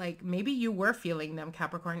felt like maybe you were feeling them,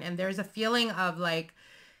 Capricorn, and there's a feeling of like,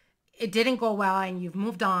 it didn't go well and you've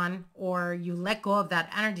moved on, or you let go of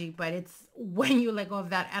that energy. But it's when you let go of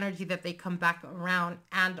that energy that they come back around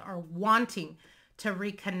and are wanting to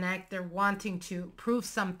reconnect. They're wanting to prove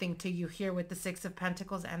something to you here with the Six of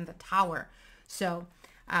Pentacles and the Tower. So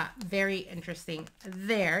very interesting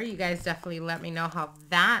there. You guys definitely let me know how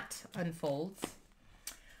that unfolds.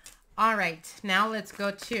 All right, now let's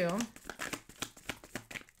go to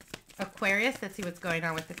Aquarius. Let's see what's going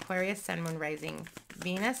on with Aquarius, Sun, Moon, Rising,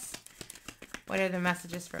 Venus. What are the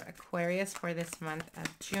messages for Aquarius for this month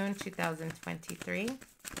of June 2023?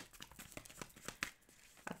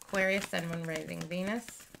 Aquarius, Sun, Moon, Rising, Venus.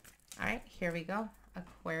 All right, here we go.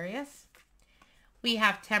 Aquarius. We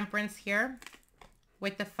have Temperance here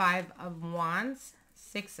with the Five of Wands,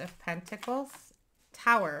 Six of Pentacles,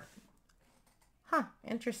 Tower. Huh,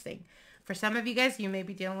 interesting. For some of you guys, you may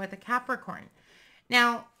be dealing with a Capricorn.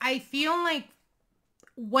 Now, I feel like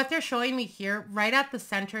what they're showing me here, right at the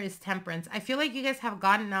center, is Temperance. I feel like you guys have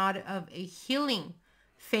gotten out of a healing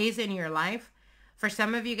phase in your life. For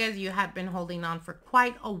some of you guys, you had been holding on for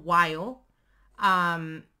quite a while.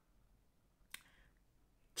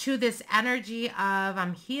 to this energy of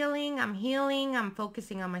I'm healing, I'm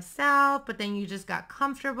focusing on myself, but then you just got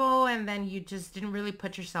comfortable and then you just didn't really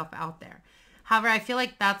put yourself out there. However, I feel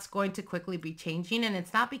like that's going to quickly be changing, and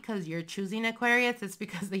it's not because you're choosing Aquarius, it's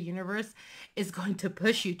because the universe is going to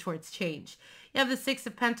push you towards change. You have the Six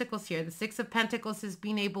of Pentacles here. The Six of Pentacles is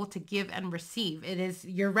being able to give and receive. It is,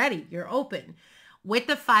 you're ready, you're open. With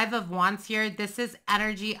the Five of Wands here, this is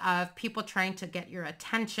energy of people trying to get your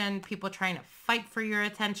attention, people trying to fight for your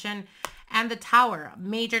attention, and the Tower,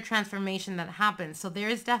 major transformation that happens. So there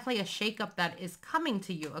is definitely a shakeup that is coming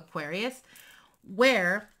to you, Aquarius,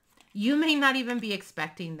 where you may not even be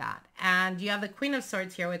expecting that. And you have the Queen of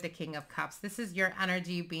Swords here with the King of Cups. This is your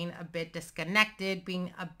energy being a bit disconnected,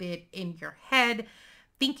 being a bit in your head,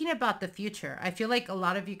 thinking about the future. I feel like a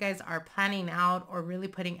lot of you guys are planning out or really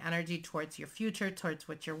putting energy towards your future, towards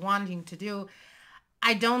what you're wanting to do.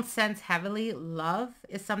 I don't sense heavily love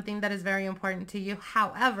is something that is very important to you.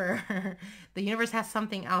 However, the universe has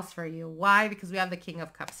something else for you. Why? Because we have the King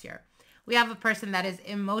of Cups here. We have a person that is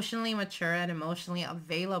emotionally mature and emotionally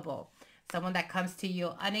available. Someone that comes to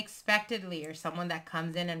you unexpectedly, or someone that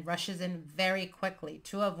comes in and rushes in very quickly.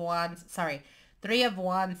 Three of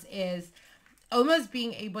Wands is almost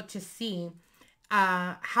being able to see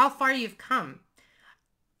how far you've come.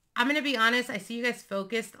 I'm going to be honest. I see you guys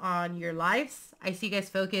focused on your lives. I see you guys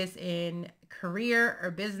focused in career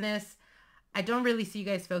or business. I don't really see you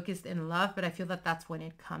guys focused in love, but I feel that that's when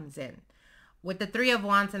it comes in. With the Three of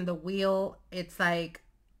Wands and the Wheel, it's like,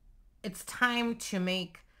 it's time to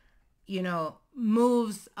make, you know,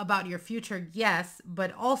 moves about your future. Yes,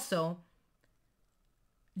 but also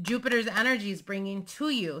Jupiter's energy is bringing to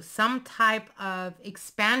you some type of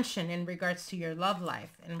expansion in regards to your love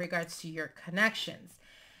life, in regards to your connections.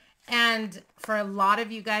 And for a lot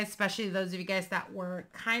of you guys, especially those of you guys that were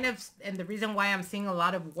kind of, and the reason why I'm seeing a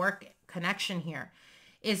lot of work connection here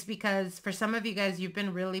is because for some of you guys, you've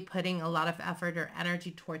been really putting a lot of effort or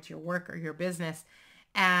energy towards your work or your business,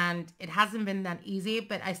 and it hasn't been that easy,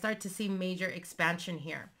 but I start to see major expansion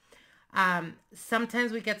here.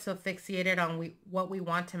 Sometimes we get so fixated on what we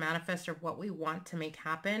want to manifest or what we want to make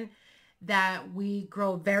happen that we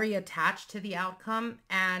grow very attached to the outcome,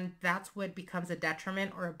 and that's what becomes a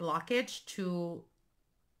detriment or a blockage to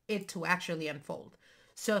it to actually unfold.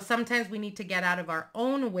 So sometimes we need to get out of our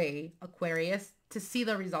own way, Aquarius, to see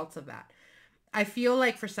the results of that. I feel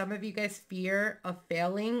like for some of you guys, fear of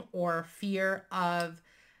failing or fear of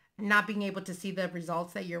not being able to see the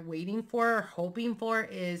results that you're waiting for or hoping for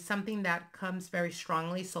is something that comes very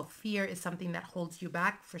strongly. So fear is something that holds you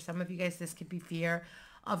back. For some of you guys, this could be fear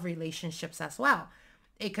of relationships as well.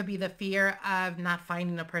 It could be the fear of not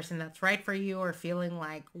finding a person that's right for you, or feeling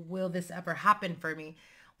like, will this ever happen for me?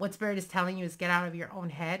 What Spirit is telling you is get out of your own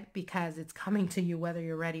head, because it's coming to you whether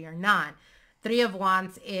you're ready or not. Three of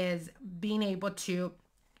Wands is being able to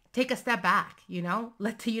take a step back, you know,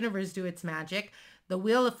 let the universe do its magic. The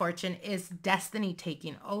Wheel of Fortune is destiny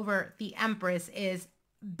taking over. The Empress is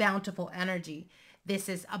bountiful energy. This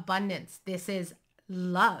is abundance. This is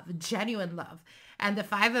love, genuine love. And the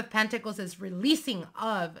Five of Pentacles is releasing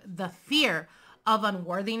of the fear of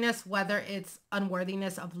unworthiness, whether it's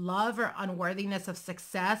unworthiness of love or unworthiness of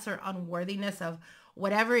success or unworthiness of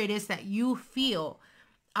whatever it is that you feel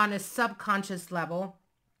on a subconscious level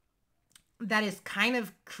that is kind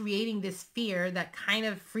of creating this fear that kind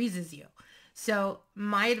of freezes you. So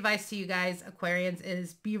my advice to you guys, Aquarians,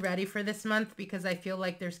 is be ready for this month, because I feel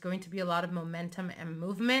like there's going to be a lot of momentum and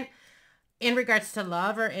movement in regards to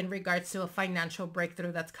love or in regards to a financial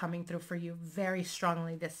breakthrough that's coming through for you very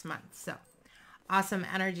strongly this month. So awesome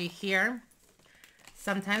energy here.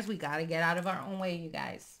 Sometimes we got to get out of our own way, you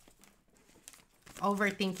guys.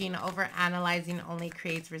 Overthinking, overanalyzing only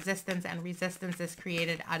creates resistance, and resistance is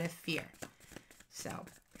created out of fear. So,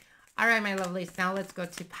 all right, my lovelies. Now let's go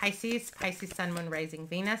to Pisces. Pisces, Sun, Moon, Rising,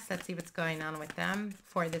 Venus. Let's see what's going on with them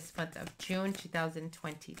for this month of June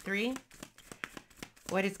 2023.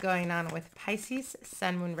 What is going on with Pisces,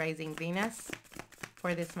 Sun, Moon, Rising, Venus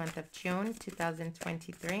for this month of June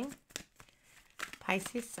 2023?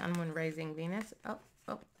 Pisces, Sun, Moon, Rising, Venus. Oh,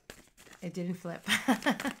 it didn't flip.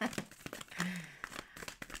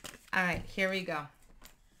 All right, here we go.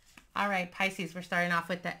 All right, Pisces, we're starting off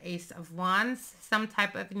with the Ace of Wands. Some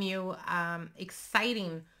type of new,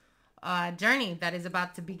 exciting journey that is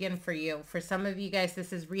about to begin for you. For some of you guys,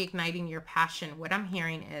 this is reigniting your passion. What I'm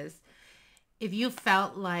hearing is, if you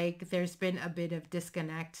felt like there's been a bit of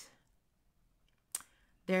disconnect,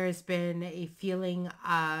 there's been a feeling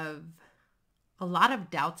of a lot of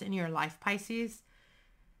doubts in your life, Pisces,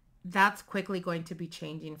 that's quickly going to be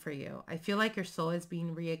changing for you. I feel like your soul is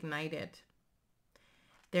being reignited.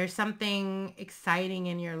 There's something exciting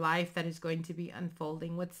in your life that is going to be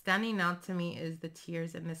unfolding. What's standing out to me is the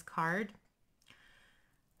tears in this card.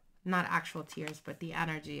 Not actual tears, but the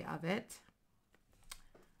energy of it.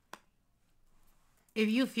 If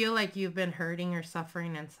you feel like you've been hurting or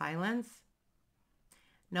suffering in silence,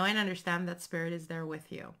 know and understand that Spirit is there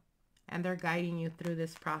with you. And they're guiding you through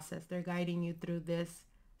this process. They're guiding you through this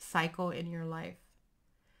cycle in your life.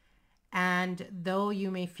 And though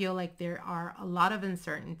you may feel like there are a lot of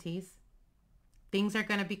uncertainties, things are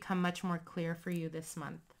going to become much more clear for you this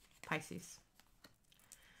month, Pisces.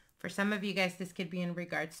 For some of you guys, this could be in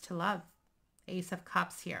regards to love. Ace of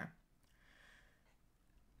Cups here.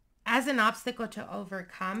 As an obstacle to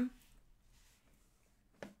overcome,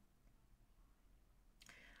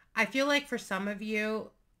 I feel like for some of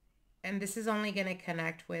you, and this is only going to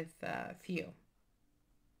connect with a few,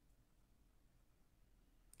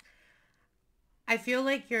 I feel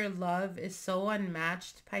like your love is so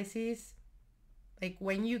unmatched, Pisces. Like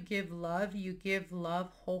when you give love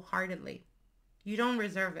wholeheartedly. You don't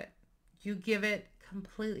reserve it. You give it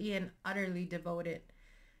completely and utterly devoted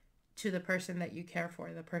to the person that you care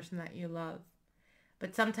for, the person that you love.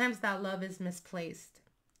 But sometimes that love is misplaced.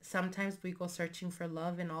 Sometimes we go searching for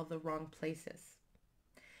love in all the wrong places.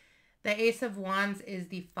 The Ace of Wands is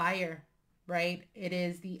the fire, right? It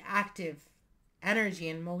is the active energy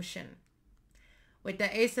and motion. With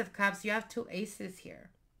the Ace of Cups, you have two aces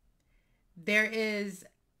here. There is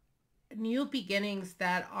new beginnings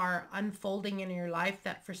that are unfolding in your life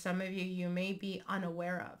that for some of you, you may be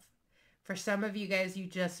unaware of. For some of you guys, you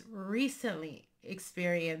just recently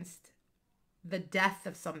experienced the death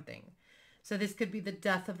of something. So this could be the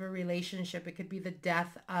death of a relationship. It could be the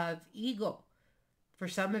death of ego. For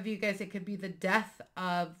some of you guys, it could be the death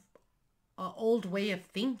of an old way of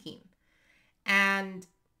thinking. And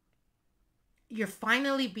you're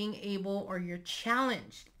finally being able, or you're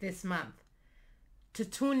challenged this month to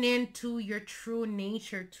tune in to your true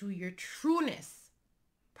nature, to your trueness,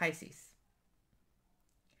 Pisces.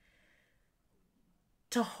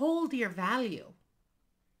 To hold your value.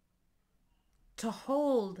 To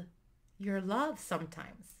hold your love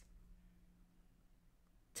sometimes.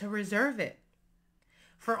 To reserve it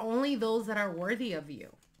for only those that are worthy of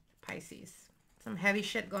you, Pisces. Some heavy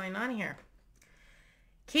shit going on here.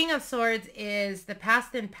 King of Swords is the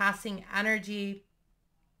past and passing energy,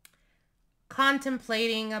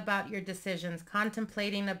 contemplating about your decisions,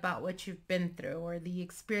 contemplating about what you've been through or the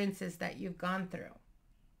experiences that you've gone through.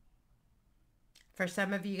 For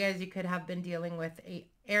some of you guys, you could have been dealing with an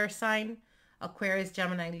air sign, Aquarius,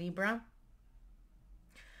 Gemini, Libra.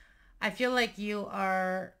 I feel like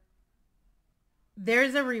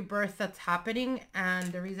there's a rebirth that's happening.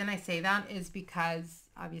 And the reason I say that is because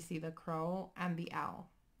obviously the crow and the owl.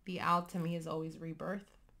 The owl to me is always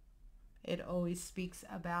rebirth. It always speaks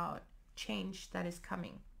about change that is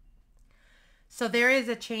coming. So there is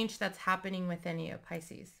a change that's happening within you,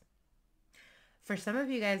 Pisces. For some of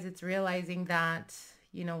you guys, it's realizing that,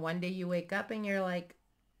 one day you wake up and you're like,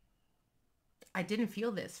 I didn't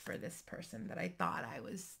feel this for this person that I thought I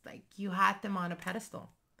was like, you had them on a pedestal.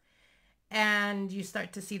 And you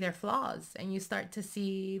start to see their flaws, and you start to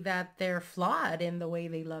see that they're flawed in the way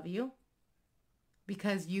they love you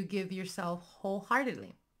because you give yourself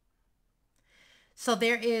wholeheartedly. So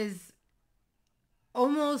there is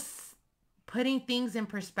almost putting things in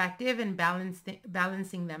perspective and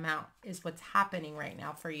balancing them out is what's happening right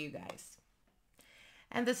now for you guys.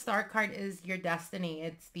 And the star card is your destiny.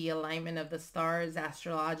 It's the alignment of the stars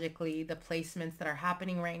astrologically, the placements that are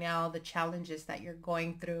happening right now, the challenges that you're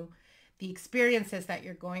going through, the experiences that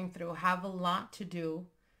you're going through have a lot to do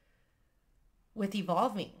with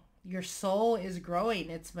evolving. Your soul is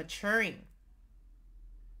growing. It's maturing.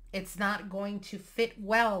 It's not going to fit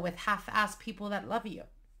well with half-assed people that love you.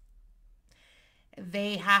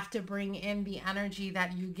 They have to bring in the energy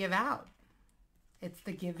that you give out. It's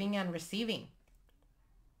the giving and receiving.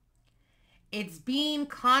 It's being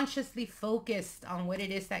consciously focused on what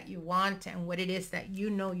it is that you want and what it is that you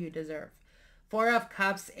know you deserve. Four of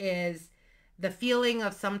Cups is the feeling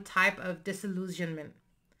of some type of disillusionment.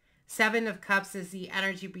 Seven of Cups is the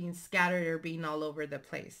energy being scattered or being all over the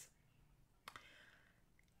place.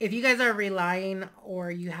 If you guys are relying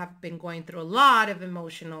or you have been going through a lot of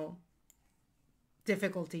emotional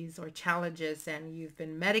difficulties or challenges and you've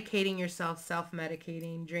been medicating yourself,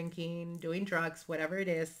 self-medicating, drinking, doing drugs, whatever it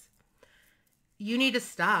is, you need to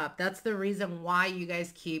stop. That's the reason why you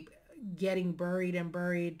guys keep getting buried and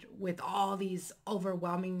buried with all these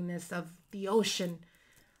overwhelmingness of the ocean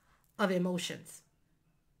of emotions.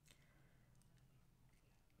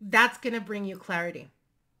 That's going to bring you clarity.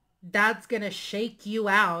 that's going to shake you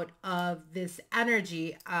out of this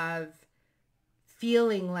energy of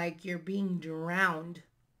feeling like you're being drowned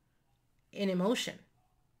in emotion.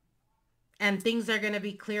 And things are going to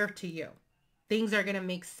be clear to you. Things are going to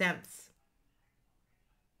make sense.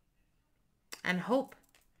 And hope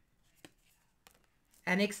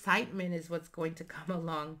and excitement is what's going to come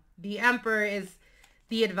along. The Emperor is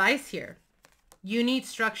the advice here. You need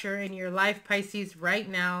structure in your life, Pisces, right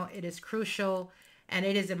now. It is crucial and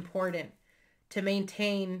it is important to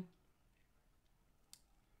maintain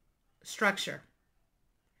structure.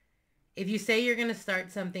 If you say you're going to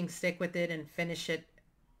start something, stick with it and finish it.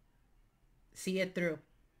 See it through.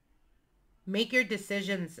 Make your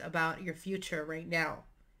decisions about your future right now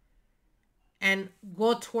and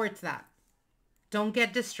go towards that. Don't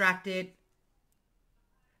get distracted.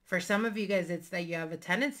 For some of you guys, it's that you have a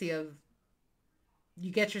tendency of,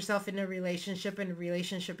 you get yourself in a relationship and the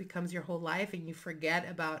relationship becomes your whole life and you forget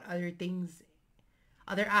about other things,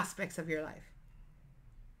 other aspects of your life.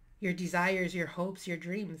 Your desires, your hopes, your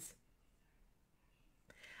dreams.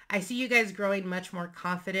 I see you guys growing much more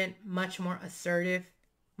confident, much more assertive,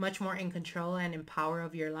 much more in control and in power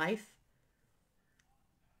of your life.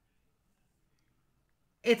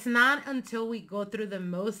 It's not until we go through the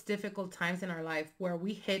most difficult times in our life where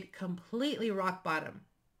we hit completely rock bottom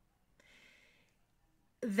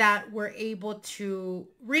that we're able to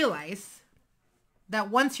realize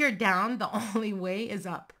that once you're down, the only way is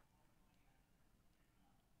up.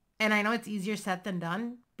 And I know it's easier said than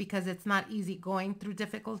done because it's not easy going through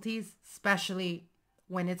difficulties, especially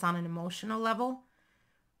when it's on an emotional level.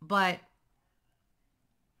 But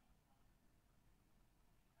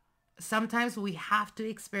sometimes we have to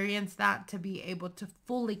experience that to be able to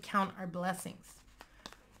fully count our blessings.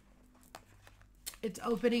 It's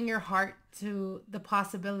opening your heart to the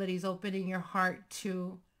possibilities, opening your heart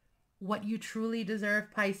to what you truly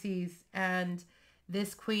deserve, Pisces. And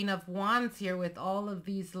this Queen of Wands here with all of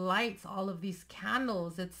these lights, all of these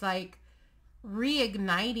candles, it's like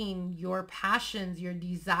reigniting your passions, your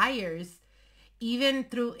desires, even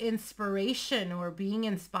through inspiration or being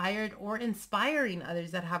inspired or inspiring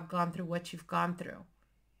others that have gone through what you've gone through.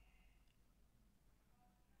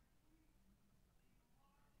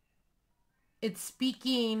 It's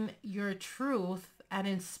speaking your truth and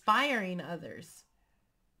inspiring others.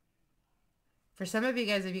 For some of you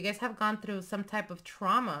guys, if you guys have gone through some type of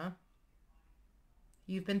trauma,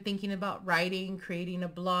 you've been thinking about writing, creating a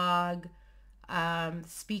blog,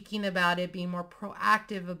 speaking about it, being more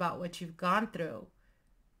proactive about what you've gone through.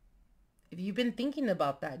 If you've been thinking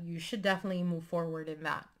about that, you should definitely move forward in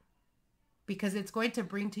that because it's going to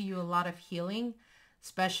bring to you a lot of healing,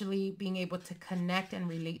 especially being able to connect and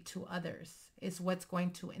relate to others is what's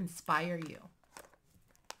going to inspire you.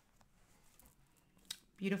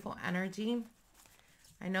 Beautiful energy.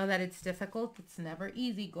 I know that it's difficult. It's never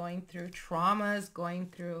easy going through traumas,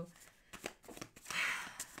 going through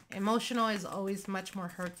emotional is always much more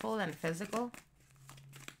hurtful than physical.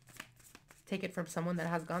 Take it from someone that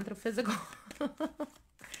has gone through physical.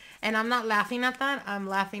 And I'm not laughing at that. I'm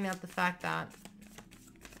laughing at the fact that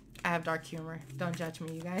I have dark humor. Don't judge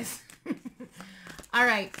me, you guys. All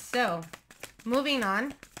right, so moving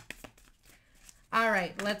on. All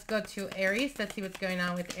right, let's go to Aries. Let's see what's going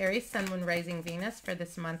on with Aries, Sun, Moon, Rising, Venus for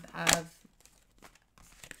this month of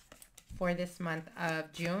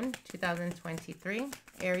June 2023.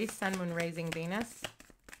 Aries, Sun, Moon, Rising, Venus.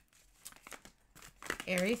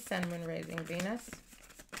 Aries, Sun, Moon, Rising, Venus.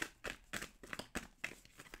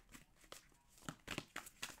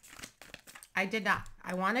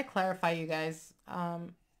 I want to clarify, you guys.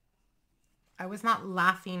 I was not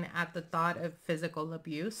laughing at the thought of physical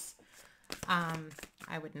abuse.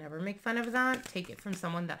 I would never make fun of that. Take it from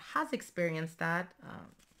someone that has experienced that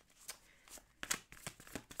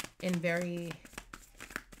in very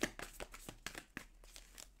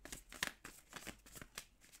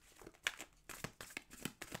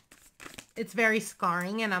it's very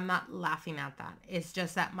scarring, and I'm not laughing at that. It's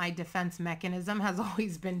just that my defense mechanism has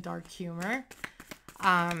always been dark humor.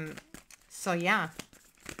 So yeah.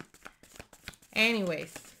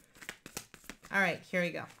 Anyways. All right, here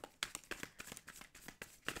we go.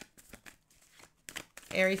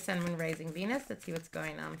 Aries, Sun, Moon, Rising, Venus. Let's see what's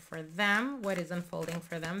going on for them. What is unfolding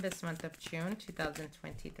for them this month of June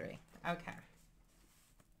 2023. Okay.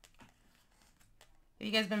 If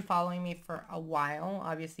you guys been following me for a while,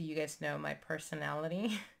 obviously you guys know my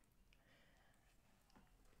personality.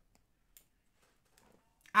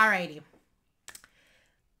 Alrighty.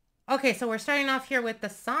 Okay, so we're starting off here with the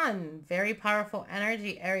Sun. Very powerful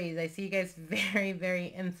energy, Aries. I see you guys very, very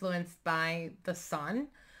influenced by the Sun.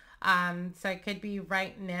 So it could be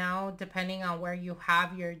right now, depending on where you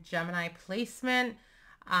have your Gemini placement,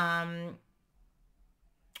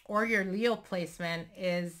 or your Leo placement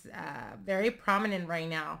is very prominent right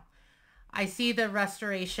now. I see the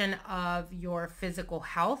restoration of your physical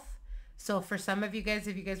health. So for some of you guys,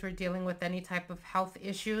 if you guys were dealing with any type of health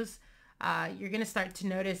issues, you're going to start to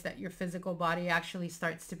notice that your physical body actually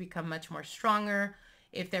starts to become much more stronger.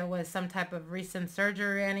 If there was some type of recent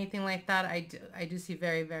surgery or anything like that, I do see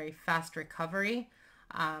very, very fast recovery.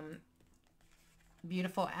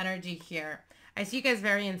 Beautiful energy here. I see you guys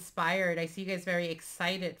very inspired. I see you guys very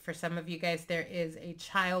excited. For some of you guys, there is a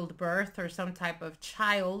childbirth or some type of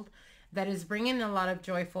child that is bringing a lot of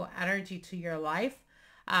joyful energy to your life.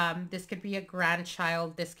 This could be a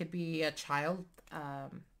grandchild. This could be a child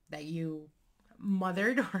that you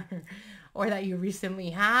mothered or that you recently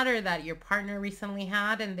had, or that your partner recently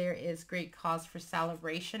had, and there is great cause for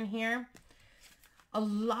celebration here. A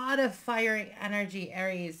lot of fiery energy,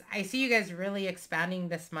 Aries. I see you guys really expanding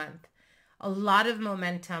this month. A lot of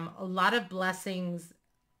momentum, a lot of blessings,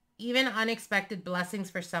 even unexpected blessings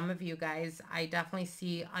for some of you guys. I definitely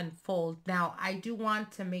see unfold. Now, I do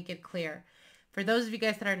want to make it clear. For those of you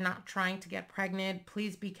guys that are not trying to get pregnant,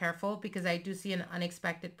 please be careful, because I do see an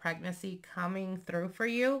unexpected pregnancy coming through for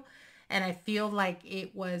you. And I feel like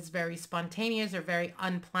it was very spontaneous or very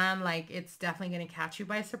unplanned. Like it's definitely going to catch you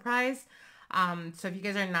by surprise. So if you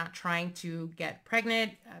guys are not trying to get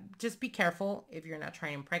pregnant, just be careful. If you're not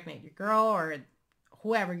trying to impregnate your girl or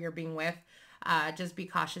whoever you're being with, just be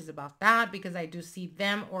cautious about that, because I do see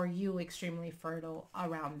them or you extremely fertile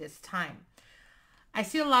around this time. I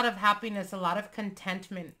see a lot of happiness, a lot of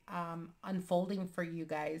contentment unfolding for you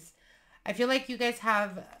guys. I feel like you guys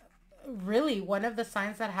have really one of the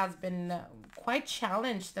signs that has been quite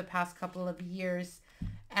challenged the past couple of years.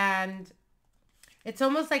 And it's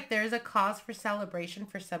almost like there's a cause for celebration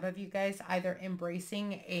for some of you guys, either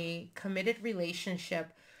embracing a committed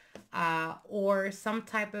relationship or some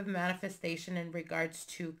type of manifestation in regards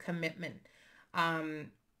to commitment.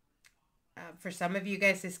 For some of you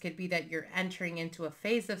guys, this could be that you're entering into a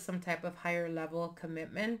phase of some type of higher level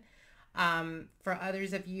commitment. For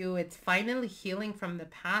others of you, it's finally healing from the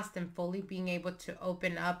past and fully being able to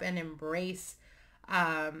open up and embrace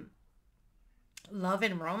love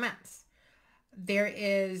and romance. There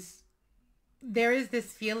is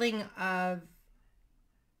this feeling of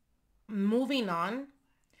moving on.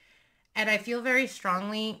 And I feel very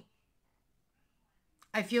strongly,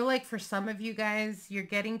 I feel like for some of you guys, you're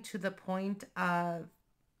getting to the point of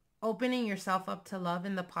opening yourself up to love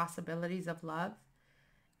and the possibilities of love.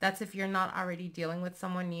 That's if you're not already dealing with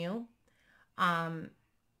someone new. But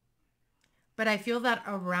I feel that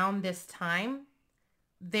around this time,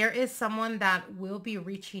 there is someone that will be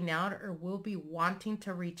reaching out or will be wanting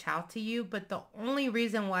to reach out to you. But the only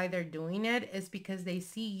reason why they're doing it is because they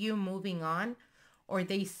see you moving on, or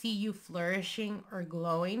they see you flourishing or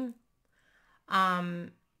glowing.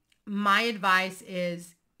 My advice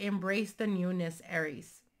is embrace the newness,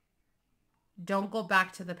 Aries. Don't go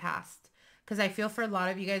back to the past. Because I feel for a lot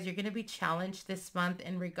of you guys, you're going to be challenged this month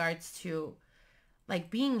in regards to like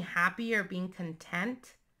being happy or being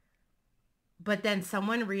content. But then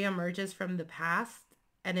someone reemerges from the past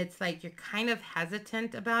and it's like you're kind of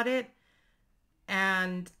hesitant about it.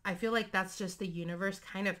 And I feel like that's just the universe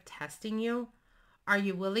kind of testing you. Are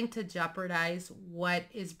you willing to jeopardize what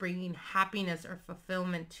is bringing happiness or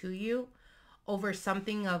fulfillment to you over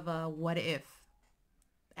something of a what if?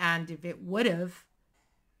 And if it would have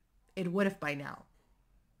by now.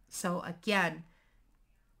 So again,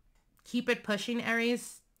 keep it pushing,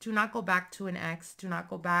 Aries. Do not go back to an ex. Do not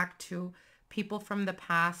go back to people from the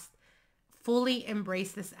past. Fully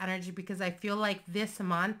embrace this energy, because I feel like this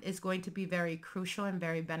month is going to be very crucial and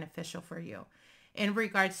very beneficial for you in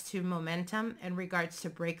regards to momentum, in regards to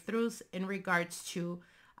breakthroughs, in regards to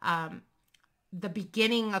the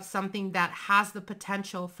beginning of something that has the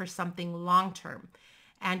potential for something long-term.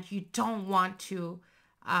 And you don't want to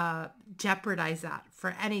jeopardize that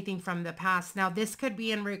for anything from the past. Now, this could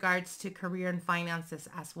be in regards to career and finances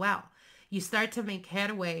as well. You start to make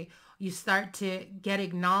headway. You start to get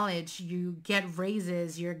acknowledged. You get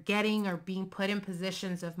raises. You're getting or being put in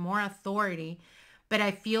positions of more authority. But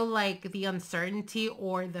I feel like the uncertainty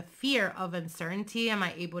or the fear of uncertainty, am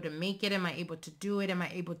I able to make it? Am I able to do it? Am I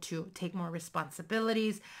able to take more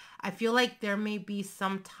responsibilities? I feel like there may be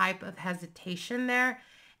some type of hesitation there.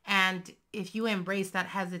 And if you embrace that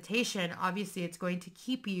hesitation, obviously it's going to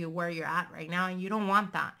keep you where you're at right now. And you don't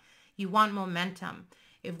want that. You want momentum.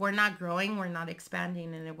 If we're not growing, we're not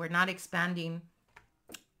expanding. And if we're not expanding,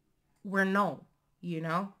 we're no, you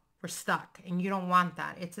know? we're stuck, and you don't want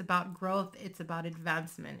that. It's about growth. It's about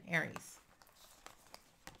advancement, Aries.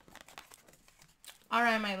 All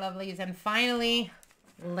right, my lovelies. And finally,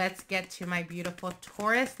 let's get to my beautiful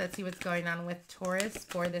Taurus. Let's see what's going on with Taurus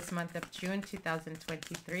for this month of June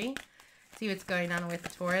 2023. See what's going on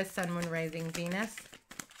with Taurus, Sun, Moon, Rising, Venus.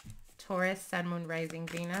 Taurus, Sun, Moon, Rising,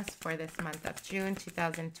 Venus for this month of June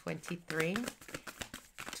 2023.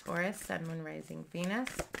 Taurus, Sun, Moon, Rising, Venus.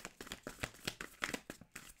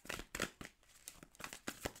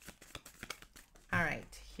 All right,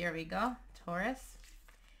 here we go, Taurus.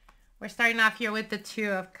 We're starting off here with the Two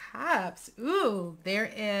of Cups. Ooh,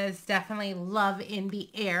 there is definitely love in the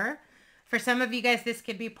air. For some of you guys, this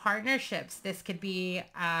could be partnerships. This could be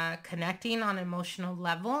connecting on an emotional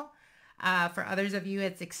level. For others of you,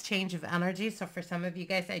 it's exchange of energy. So for some of you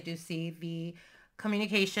guys, I do see the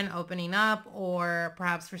communication opening up, or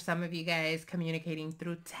perhaps for some of you guys, communicating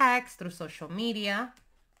through text, through social media.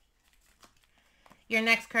 Your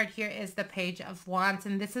next card here is the Page of Wands,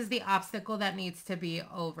 and this is the obstacle that needs to be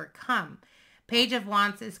overcome. Page of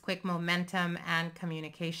Wands is quick momentum and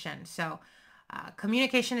communication. So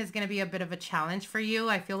communication is going to be a bit of a challenge for you.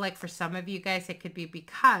 I feel like for some of you guys, it could be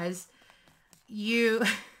because you...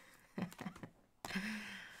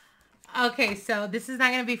 Okay, so this is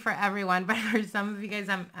not going to be for everyone, but for some of you guys,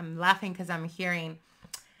 I'm laughing because I'm hearing...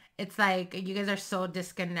 It's like you guys are so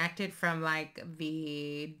disconnected from like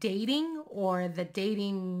the dating or the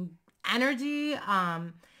dating energy.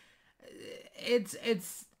 It's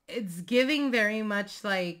giving very much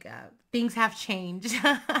like things have changed.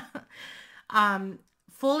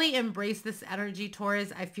 Fully embrace this energy,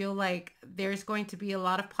 Taurus. I feel like there's going to be a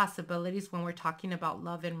lot of possibilities when we're talking about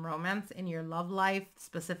love and romance in your love life,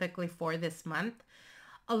 specifically for this month.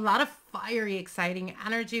 A lot of fiery, exciting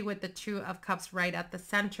energy with the Two of Cups right at the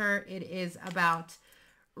center. It is about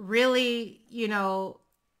really, you know,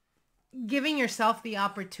 giving yourself the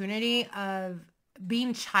opportunity of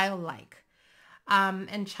being childlike.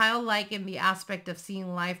 And childlike in the aspect of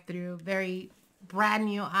seeing life through very brand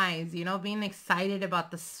new eyes, you know, being excited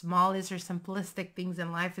about the smallest or simplistic things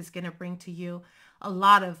in life is going to bring to you a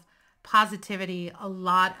lot of positivity, a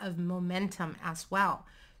lot of momentum as well.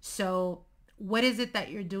 So what is it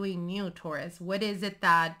that you're doing new, Taurus? What is it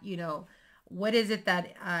that, you know, what is it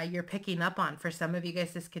that you're picking up on? For some of you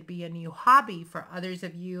guys, this could be a new hobby. For others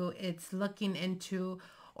of you, it's looking into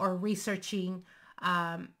or researching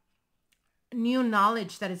new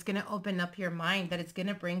knowledge that is going to open up your mind, that is going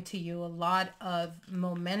to bring to you a lot of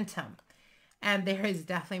momentum. And there is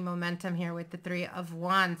definitely momentum here with the Three of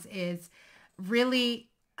Wands. Is really...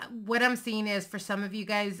 What I'm seeing is for some of you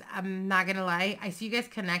guys, I'm not going to lie, I see you guys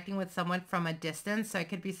connecting with someone from a distance. So it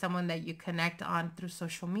could be someone that you connect on through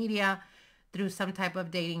social media, through some type of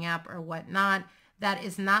dating app or whatnot. That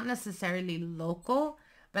is not necessarily local,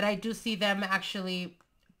 but I do see them actually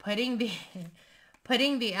putting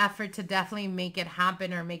the effort to definitely make it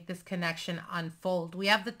happen or make this connection unfold. We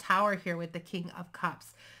have the Tower here with the King of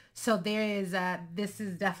Cups. So there is this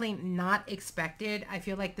is definitely not expected. I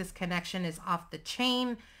feel like this connection is off the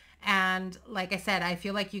chain. And like I said, I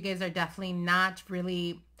feel like you guys are definitely not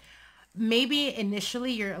really, maybe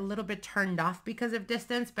initially you're a little bit turned off because of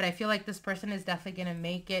distance, but I feel like this person is definitely going to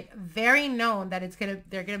make it very known that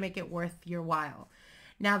they're going to make it worth your while.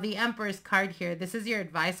 Now the Emperor's card here, this is your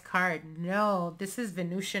advice card. No, this is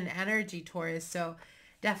Venusian energy, Taurus. So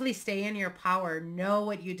definitely stay in your power, know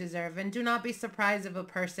what you deserve, and do not be surprised if a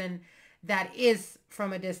person that is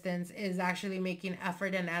from a distance is actually making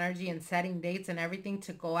effort and energy and setting dates and everything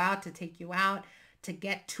to go out, to take you out, to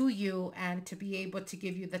get to you, and to be able to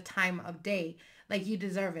give you the time of day. Like, you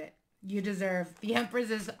deserve it. You deserve the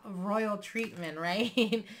Empress's royal treatment, right?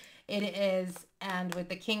 It is. And with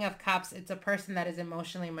the King of Cups, it's a person that is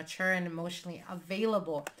emotionally mature and emotionally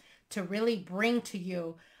available to really bring to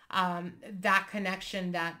you that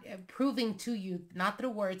connection, that proving to you, not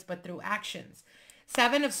through words, but through actions.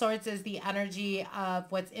 Seven of Swords is the energy of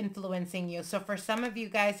what's influencing you. So for some of you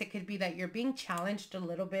guys, it could be that you're being challenged a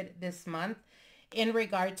little bit this month in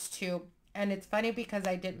regards to, and it's funny because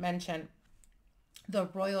I did mention the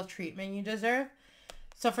royal treatment you deserve.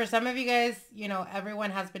 So for some of you guys, you know,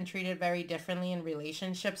 everyone has been treated very differently in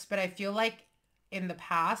relationships, but I feel like in the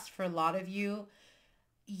past, for a lot of you,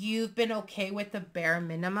 you've been okay with the bare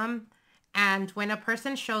minimum. And when a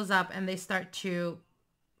person shows up and they start to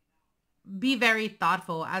be very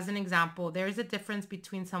thoughtful, as an example, there's a difference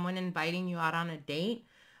between someone inviting you out on a date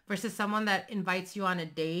versus someone that invites you on a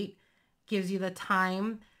date, gives you the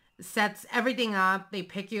time, sets everything up, they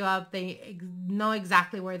pick you up, they know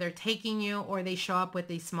exactly where they're taking you, or they show up with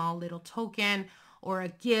a small little token or a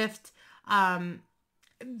gift.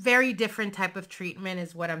 very different type of treatment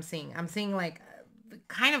is what I'm seeing. I'm seeing like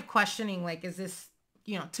kind of questioning, like, is this,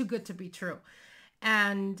 you know, too good to be true?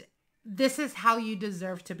 And this is how you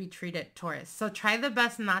deserve to be treated, Taurus. So try the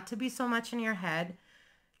best not to be so much in your head.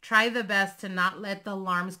 Try the best to not let the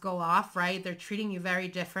alarms go off, right? They're treating you very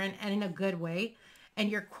different and in a good way. And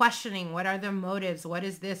you're questioning, what are their motives? What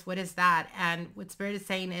is this? What is that? And what Spirit is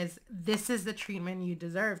saying is, this is the treatment you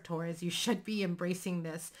deserve, Taurus. You should be embracing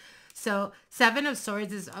this. So 7 of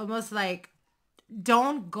Swords is almost like,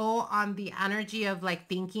 don't go on the energy of like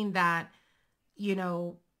thinking that, you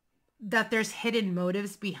know, that there's hidden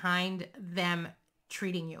motives behind them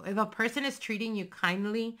treating you. If a person is treating you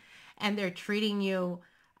kindly and they're treating you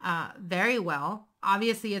very well,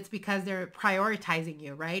 obviously it's because they're prioritizing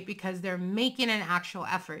you, right? Because they're making an actual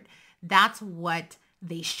effort. That's what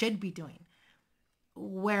they should be doing.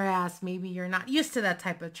 Whereas maybe you're not used to that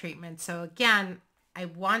type of treatment. So again, I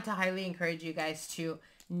want to highly encourage you guys to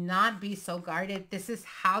not be so guarded. This is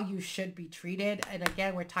how you should be treated. And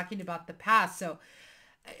again, we're talking about the past. So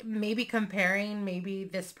maybe comparing, maybe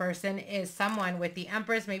this person is someone with the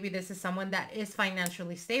Empress. Maybe this is someone that is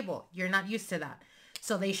financially stable. You're not used to that.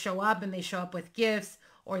 So they show up and they show up with gifts,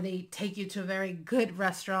 or they take you to a very good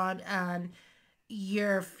restaurant and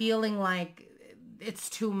you're feeling like it's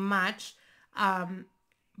too much.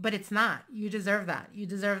 But it's not. You deserve that. You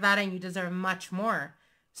deserve that, and you deserve much more.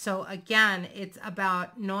 So again, it's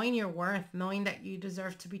about knowing your worth, knowing that you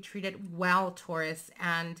deserve to be treated well, Taurus,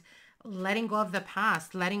 and letting go of the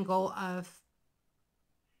past, letting go of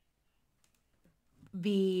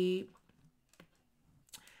the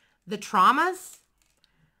traumas,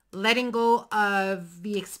 letting go of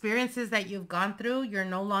the experiences that you've gone through. You're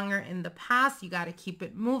no longer in the past. You got to keep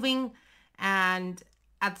it moving. And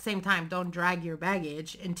at the same time, don't drag your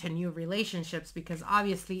baggage into new relationships, because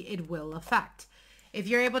obviously it will affect. If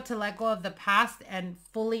you're able to let go of the past and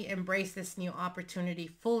fully embrace this new opportunity,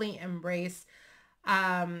 fully embrace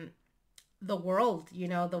the world, you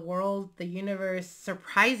know, the world, the universe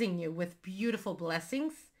surprising you with beautiful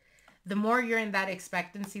blessings, the more you're in that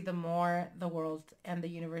expectancy, the more the world and the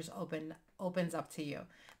universe opens up to you.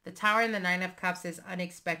 The Tower and the 9 of Cups is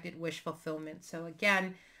unexpected wish fulfillment. So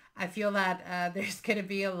again, I feel that there's going to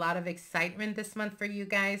be a lot of excitement this month for you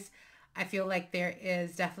guys. I feel like there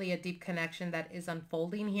is definitely a deep connection that is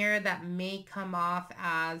unfolding here that may come off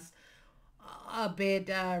as a bit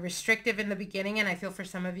restrictive in the beginning. And I feel for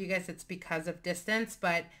some of you guys, it's because of distance,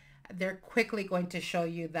 but they're quickly going to show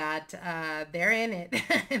you that they're in it,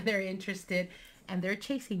 and they're interested, and they're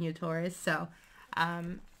chasing you, Taurus. So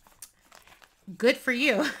good for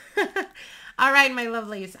you. All right, my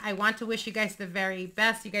lovelies, I want to wish you guys the very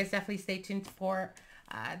best. You guys definitely stay tuned for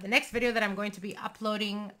the next video that I'm going to be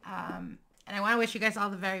uploading. And I want to wish you guys all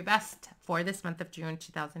the very best for this month of June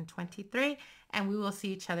 2023. And we will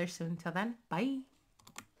see each other soon. Till then, bye.